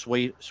hun,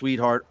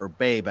 sweetheart, or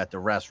babe at the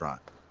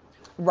restaurant.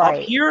 Up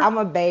Right. here, I'm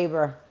a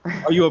baber.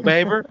 are you a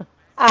baber?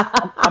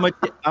 I'm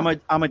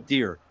a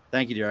dear.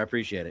 Thank you, dear. I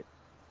appreciate it.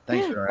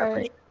 Thanks, sir. I Right.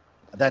 appreciate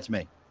it. That's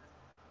me.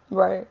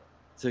 Right.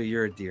 So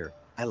you're a deer.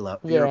 I love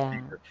you're a Yeah.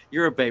 baber.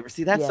 You're a baber.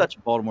 See, that's Yeah. such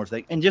a Baltimore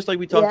thing. And just like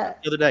we talked Yeah.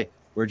 about the other day,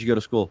 where'd you go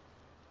to school?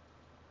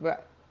 Right.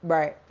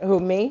 Right. Who,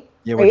 me?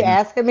 Yeah, Are where'd you you go?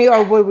 asking me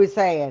or what we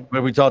saying?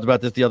 Well, we talked about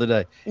this the other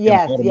day in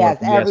Yes, Baltimore. yes.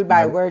 You asked me,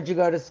 Everybody, where'd you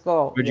go to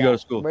school? where'd you go to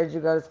Yes. school? Where'd you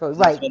go to school? So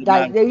that's Right. what it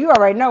Like, matters. you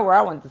already know where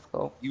I went to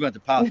school. You went to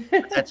pop.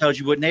 That tells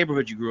you what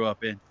neighborhood you grew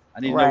up in. I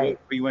need to know where Right.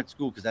 you went to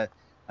school because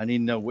I need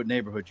to know what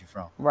neighborhood you're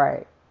from.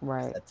 Right.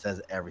 Right. That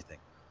says everything.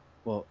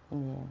 Well, Yeah.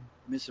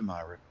 Miss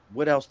Imara,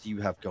 what else do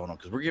you have going on?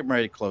 Because we're getting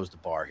ready to close the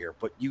bar here.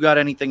 But you got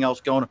anything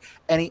else going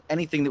on?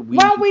 Anything that we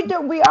Well, need? we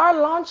do. We are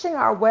launching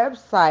our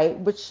website,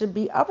 which should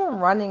be up and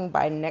running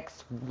by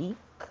next week.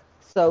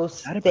 So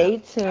What's that about? stay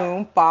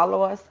tuned.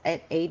 Follow us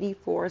at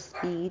 84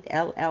 Speed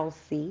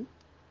LLC.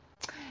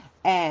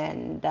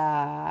 And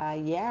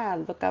yeah,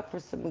 look up for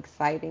some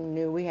exciting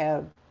new. We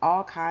have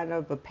all kind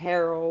of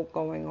apparel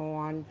going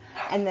on,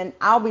 and then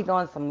I'll be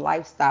doing some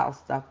lifestyle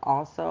stuff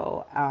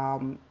also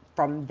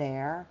from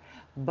there.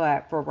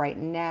 But for right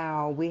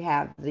now, we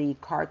have the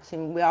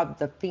cartoon. We have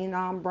the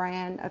Phenom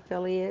brand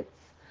affiliates.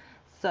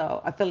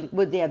 So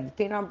we have the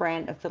Phenom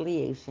brand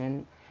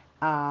affiliation,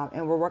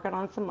 and we're working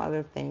on some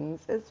other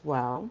things as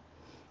well.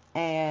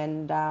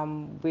 And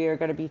we're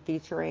going to be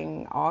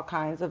featuring all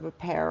kinds of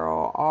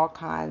apparel, all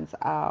kinds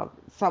of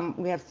some.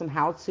 We have some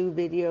how-to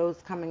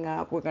videos coming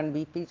up. We're going to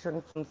be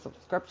featuring some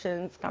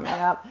subscriptions coming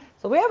up.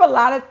 So we have a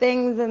lot of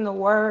things in the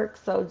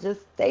works. So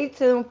just stay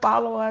tuned.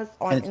 Follow us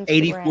on And it's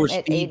Instagram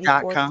at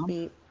 84 84speed.com,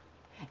 Speed,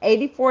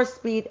 84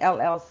 Speed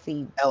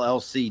LLC.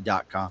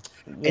 LLC.com.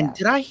 And Yes.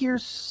 did I hear,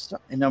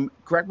 and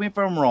correct me if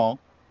I'm wrong,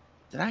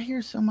 did I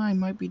hear somebody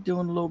might be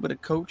doing a little bit of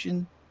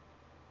coaching?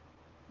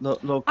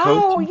 Little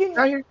Oh, coaching? Did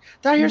I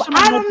hear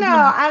somebody I might don't be know. doing?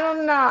 I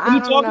don't know. Can I we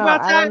don't talk know.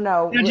 about I that? don't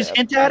know. Can I just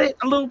hint at it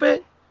a little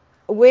bit?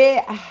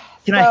 We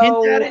Can I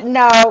hint at so it?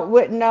 no,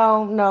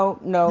 no, no, no,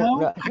 No,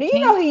 no. I You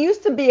know, can't. he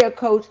used to be a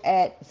coach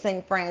at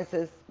St.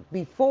 Francis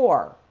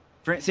before.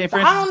 St. So I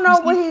Francis don't know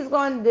what CC? he's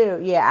going to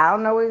do. Yeah, I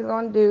don't know what he's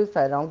going to do.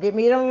 So don't get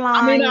me to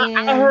I mean, I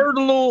lying. heard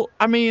a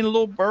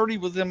little birdie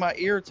was in my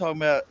ear talking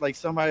about like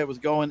somebody that was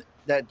going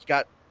that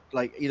got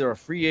like either a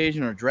free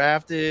agent or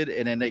drafted,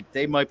 and then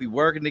they might be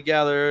working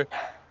together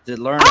to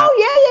learn how.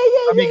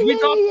 Oh I mean, can we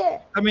talk? yeah, yeah, yeah, yeah,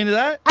 yeah. I mean,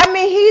 that. I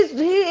mean, he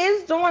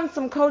is doing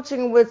some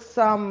coaching with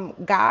some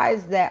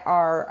guys that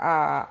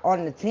are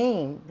on the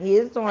team. He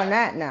is doing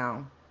that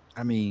now.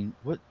 I mean,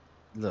 what?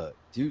 Look,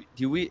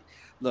 do we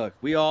look?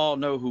 We all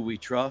know who we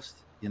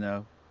trust,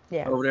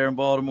 Yes. over there in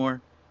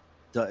Baltimore.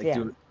 Do, Yes.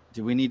 do,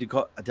 do we need to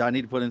call? Do I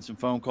need to put in some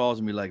phone calls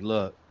and be like,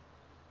 look,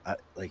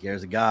 like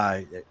there's a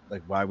guy.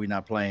 Like, why are we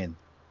not playing?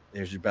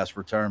 There's your best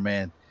return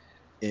man.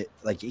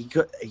 Like he's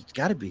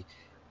got to be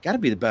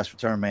the best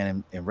return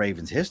man in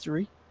Ravens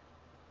history.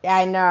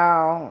 I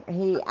know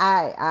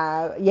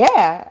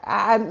yeah.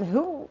 I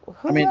Who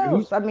mean,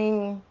 who's? else? I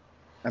mean,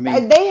 I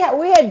mean,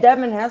 we had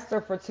Devin Hester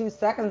for 2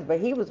 seconds, but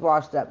he was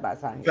washed up by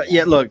the time he but got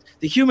yeah, look,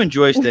 the human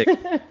joystick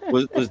here.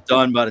 was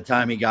done by the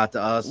time he got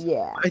to us.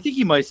 Yeah, I think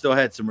he might still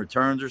had some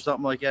returns or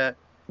something like that.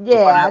 But by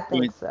yeah, I that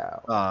think point,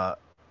 so.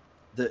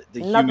 the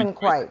human Nothing joystick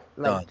quite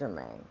was done. like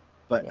Jermaine.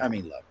 But I Yeah.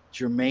 mean, look,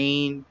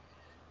 Jermaine,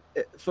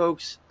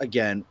 folks.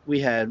 Again, we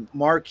had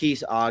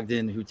Marques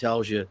Ogden, who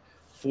tells you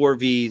 4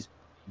 V's: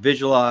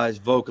 visualize,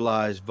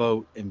 vocalize,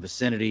 vote, and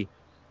vicinity.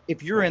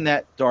 If you're in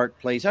that dark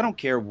place, I don't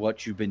care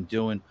what you've been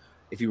doing.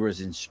 If you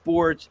was in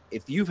sports,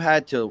 if you've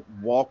had to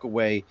walk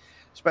away,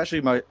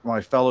 especially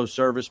my fellow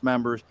service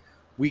members,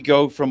 we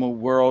go from a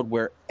world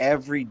where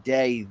every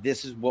day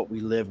this is what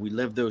we live. We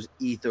live those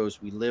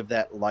ethos, we live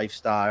that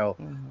lifestyle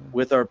Hmm.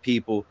 with our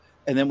people,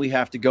 and then we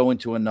have to go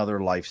into another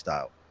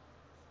lifestyle.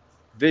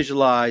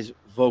 Visualize,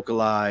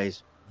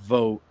 vocalize,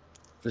 vote,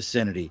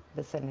 vicinity.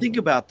 Think Vicinity.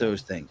 about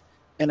those things.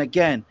 And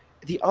again,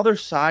 the other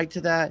side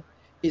to that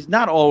is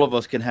not all of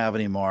us can have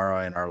an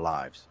Imara in our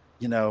lives.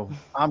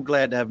 I'm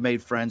glad to have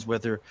made friends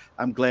with her.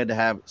 I'm glad to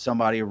have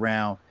somebody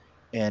around,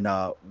 and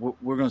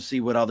we're going to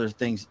see what other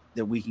things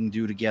that we can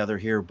do together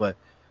here. But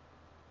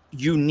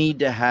you need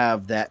to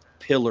have that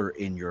pillar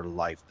in your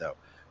life, though.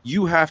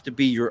 You have to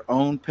be your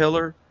own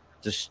pillar,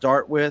 to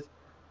start with.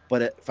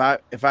 But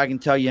if I can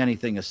tell you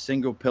anything, a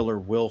single pillar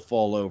will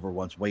fall over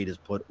once weight is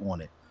put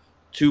on it.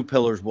 Two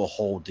pillars will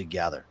hold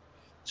together.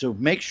 So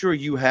make sure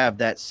you have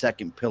that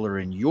second pillar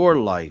in your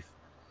life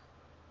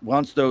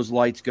once those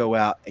lights go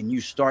out and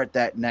you start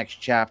that next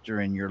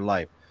chapter in your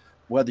life,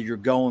 whether you're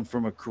going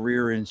from a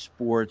career in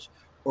sports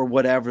or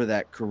whatever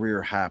that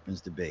career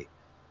happens to be.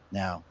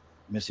 Now,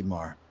 Missy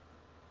Imara,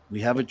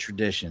 we have a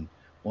tradition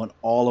on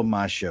all of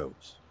my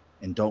shows,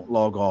 and don't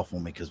log off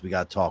on me because we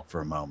got to talk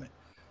for a moment.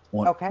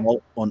 Okay.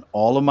 On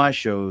all of my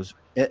shows,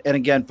 and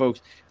again,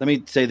 folks, let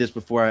me say this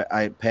before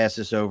I pass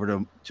this over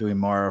to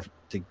Imara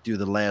to do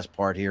the last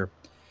part here.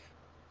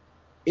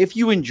 If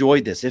you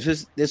enjoyed this, if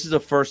this is the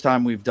first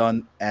time we've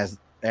done as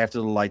after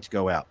the lights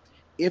go out,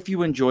 if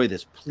you enjoy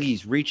this,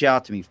 please reach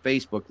out to me.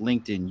 Facebook,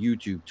 LinkedIn,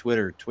 YouTube,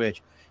 Twitter,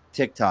 Twitch,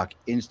 TikTok,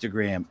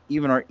 Instagram,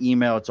 even our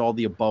email. It's all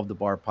the Above the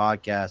Bar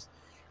podcast.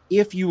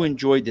 If you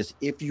enjoyed this,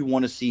 if you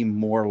want to see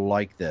more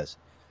like this,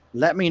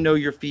 let me know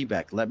your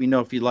feedback. Let me know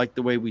if you like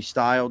the way we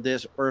styled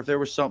this or if there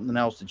was something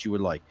else that you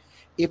would like.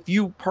 If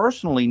you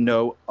personally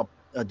know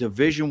a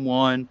Division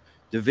I,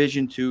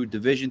 Division II,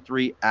 Division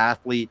III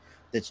athlete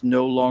that's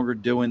no longer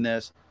doing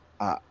this,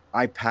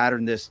 I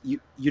patterned this. You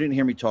didn't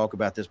hear me talk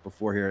about this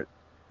before here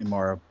at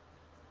Imara.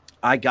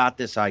 I got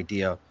this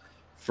idea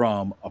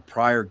from a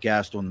prior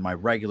guest on my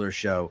regular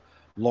show,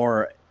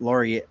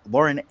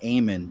 Lauren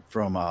Amon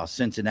from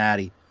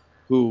Cincinnati,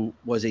 who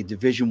was a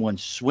Division I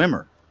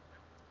swimmer.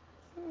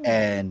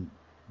 And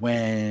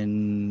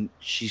when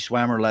she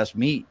swam her last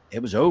meet,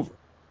 it was over.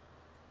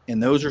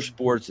 And those are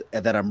sports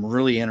that I'm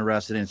really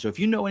interested in. So if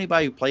you know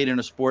anybody who played in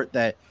a sport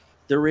that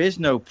there is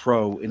no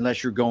pro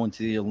unless you're going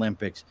to the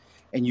Olympics,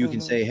 and you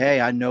can say, hey,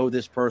 I know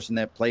this person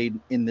that played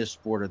in this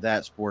sport or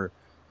that sport,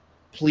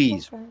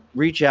 please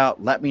reach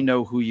out. Let me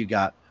know who you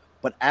got.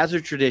 But as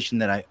a tradition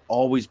that I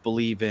always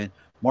believe in,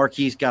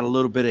 Marques got a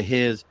little bit of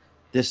his.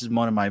 This is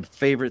one of my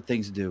favorite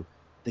things to do.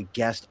 The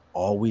guest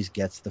always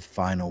gets the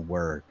final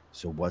word.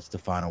 So what's the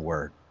final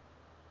word?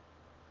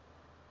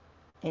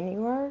 Any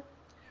word?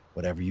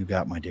 Whatever you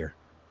got, my dear.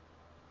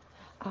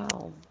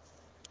 Oh,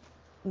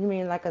 you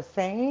mean like a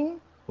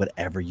saying?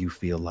 Whatever you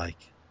feel like.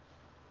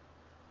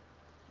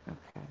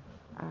 Okay.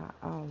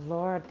 Oh,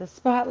 Lord, the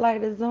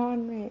spotlight is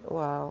on me.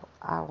 Well,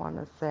 I want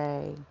to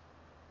say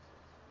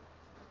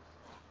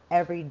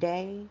every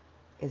day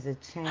is a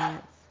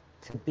chance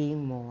to be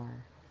more.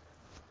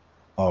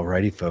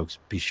 Alrighty, folks.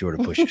 Be sure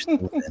to push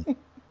yourself in.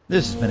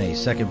 This has been a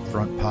Second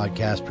Front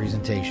podcast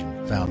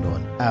presentation found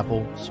on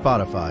Apple,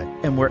 Spotify,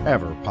 and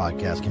wherever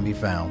podcasts can be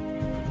found.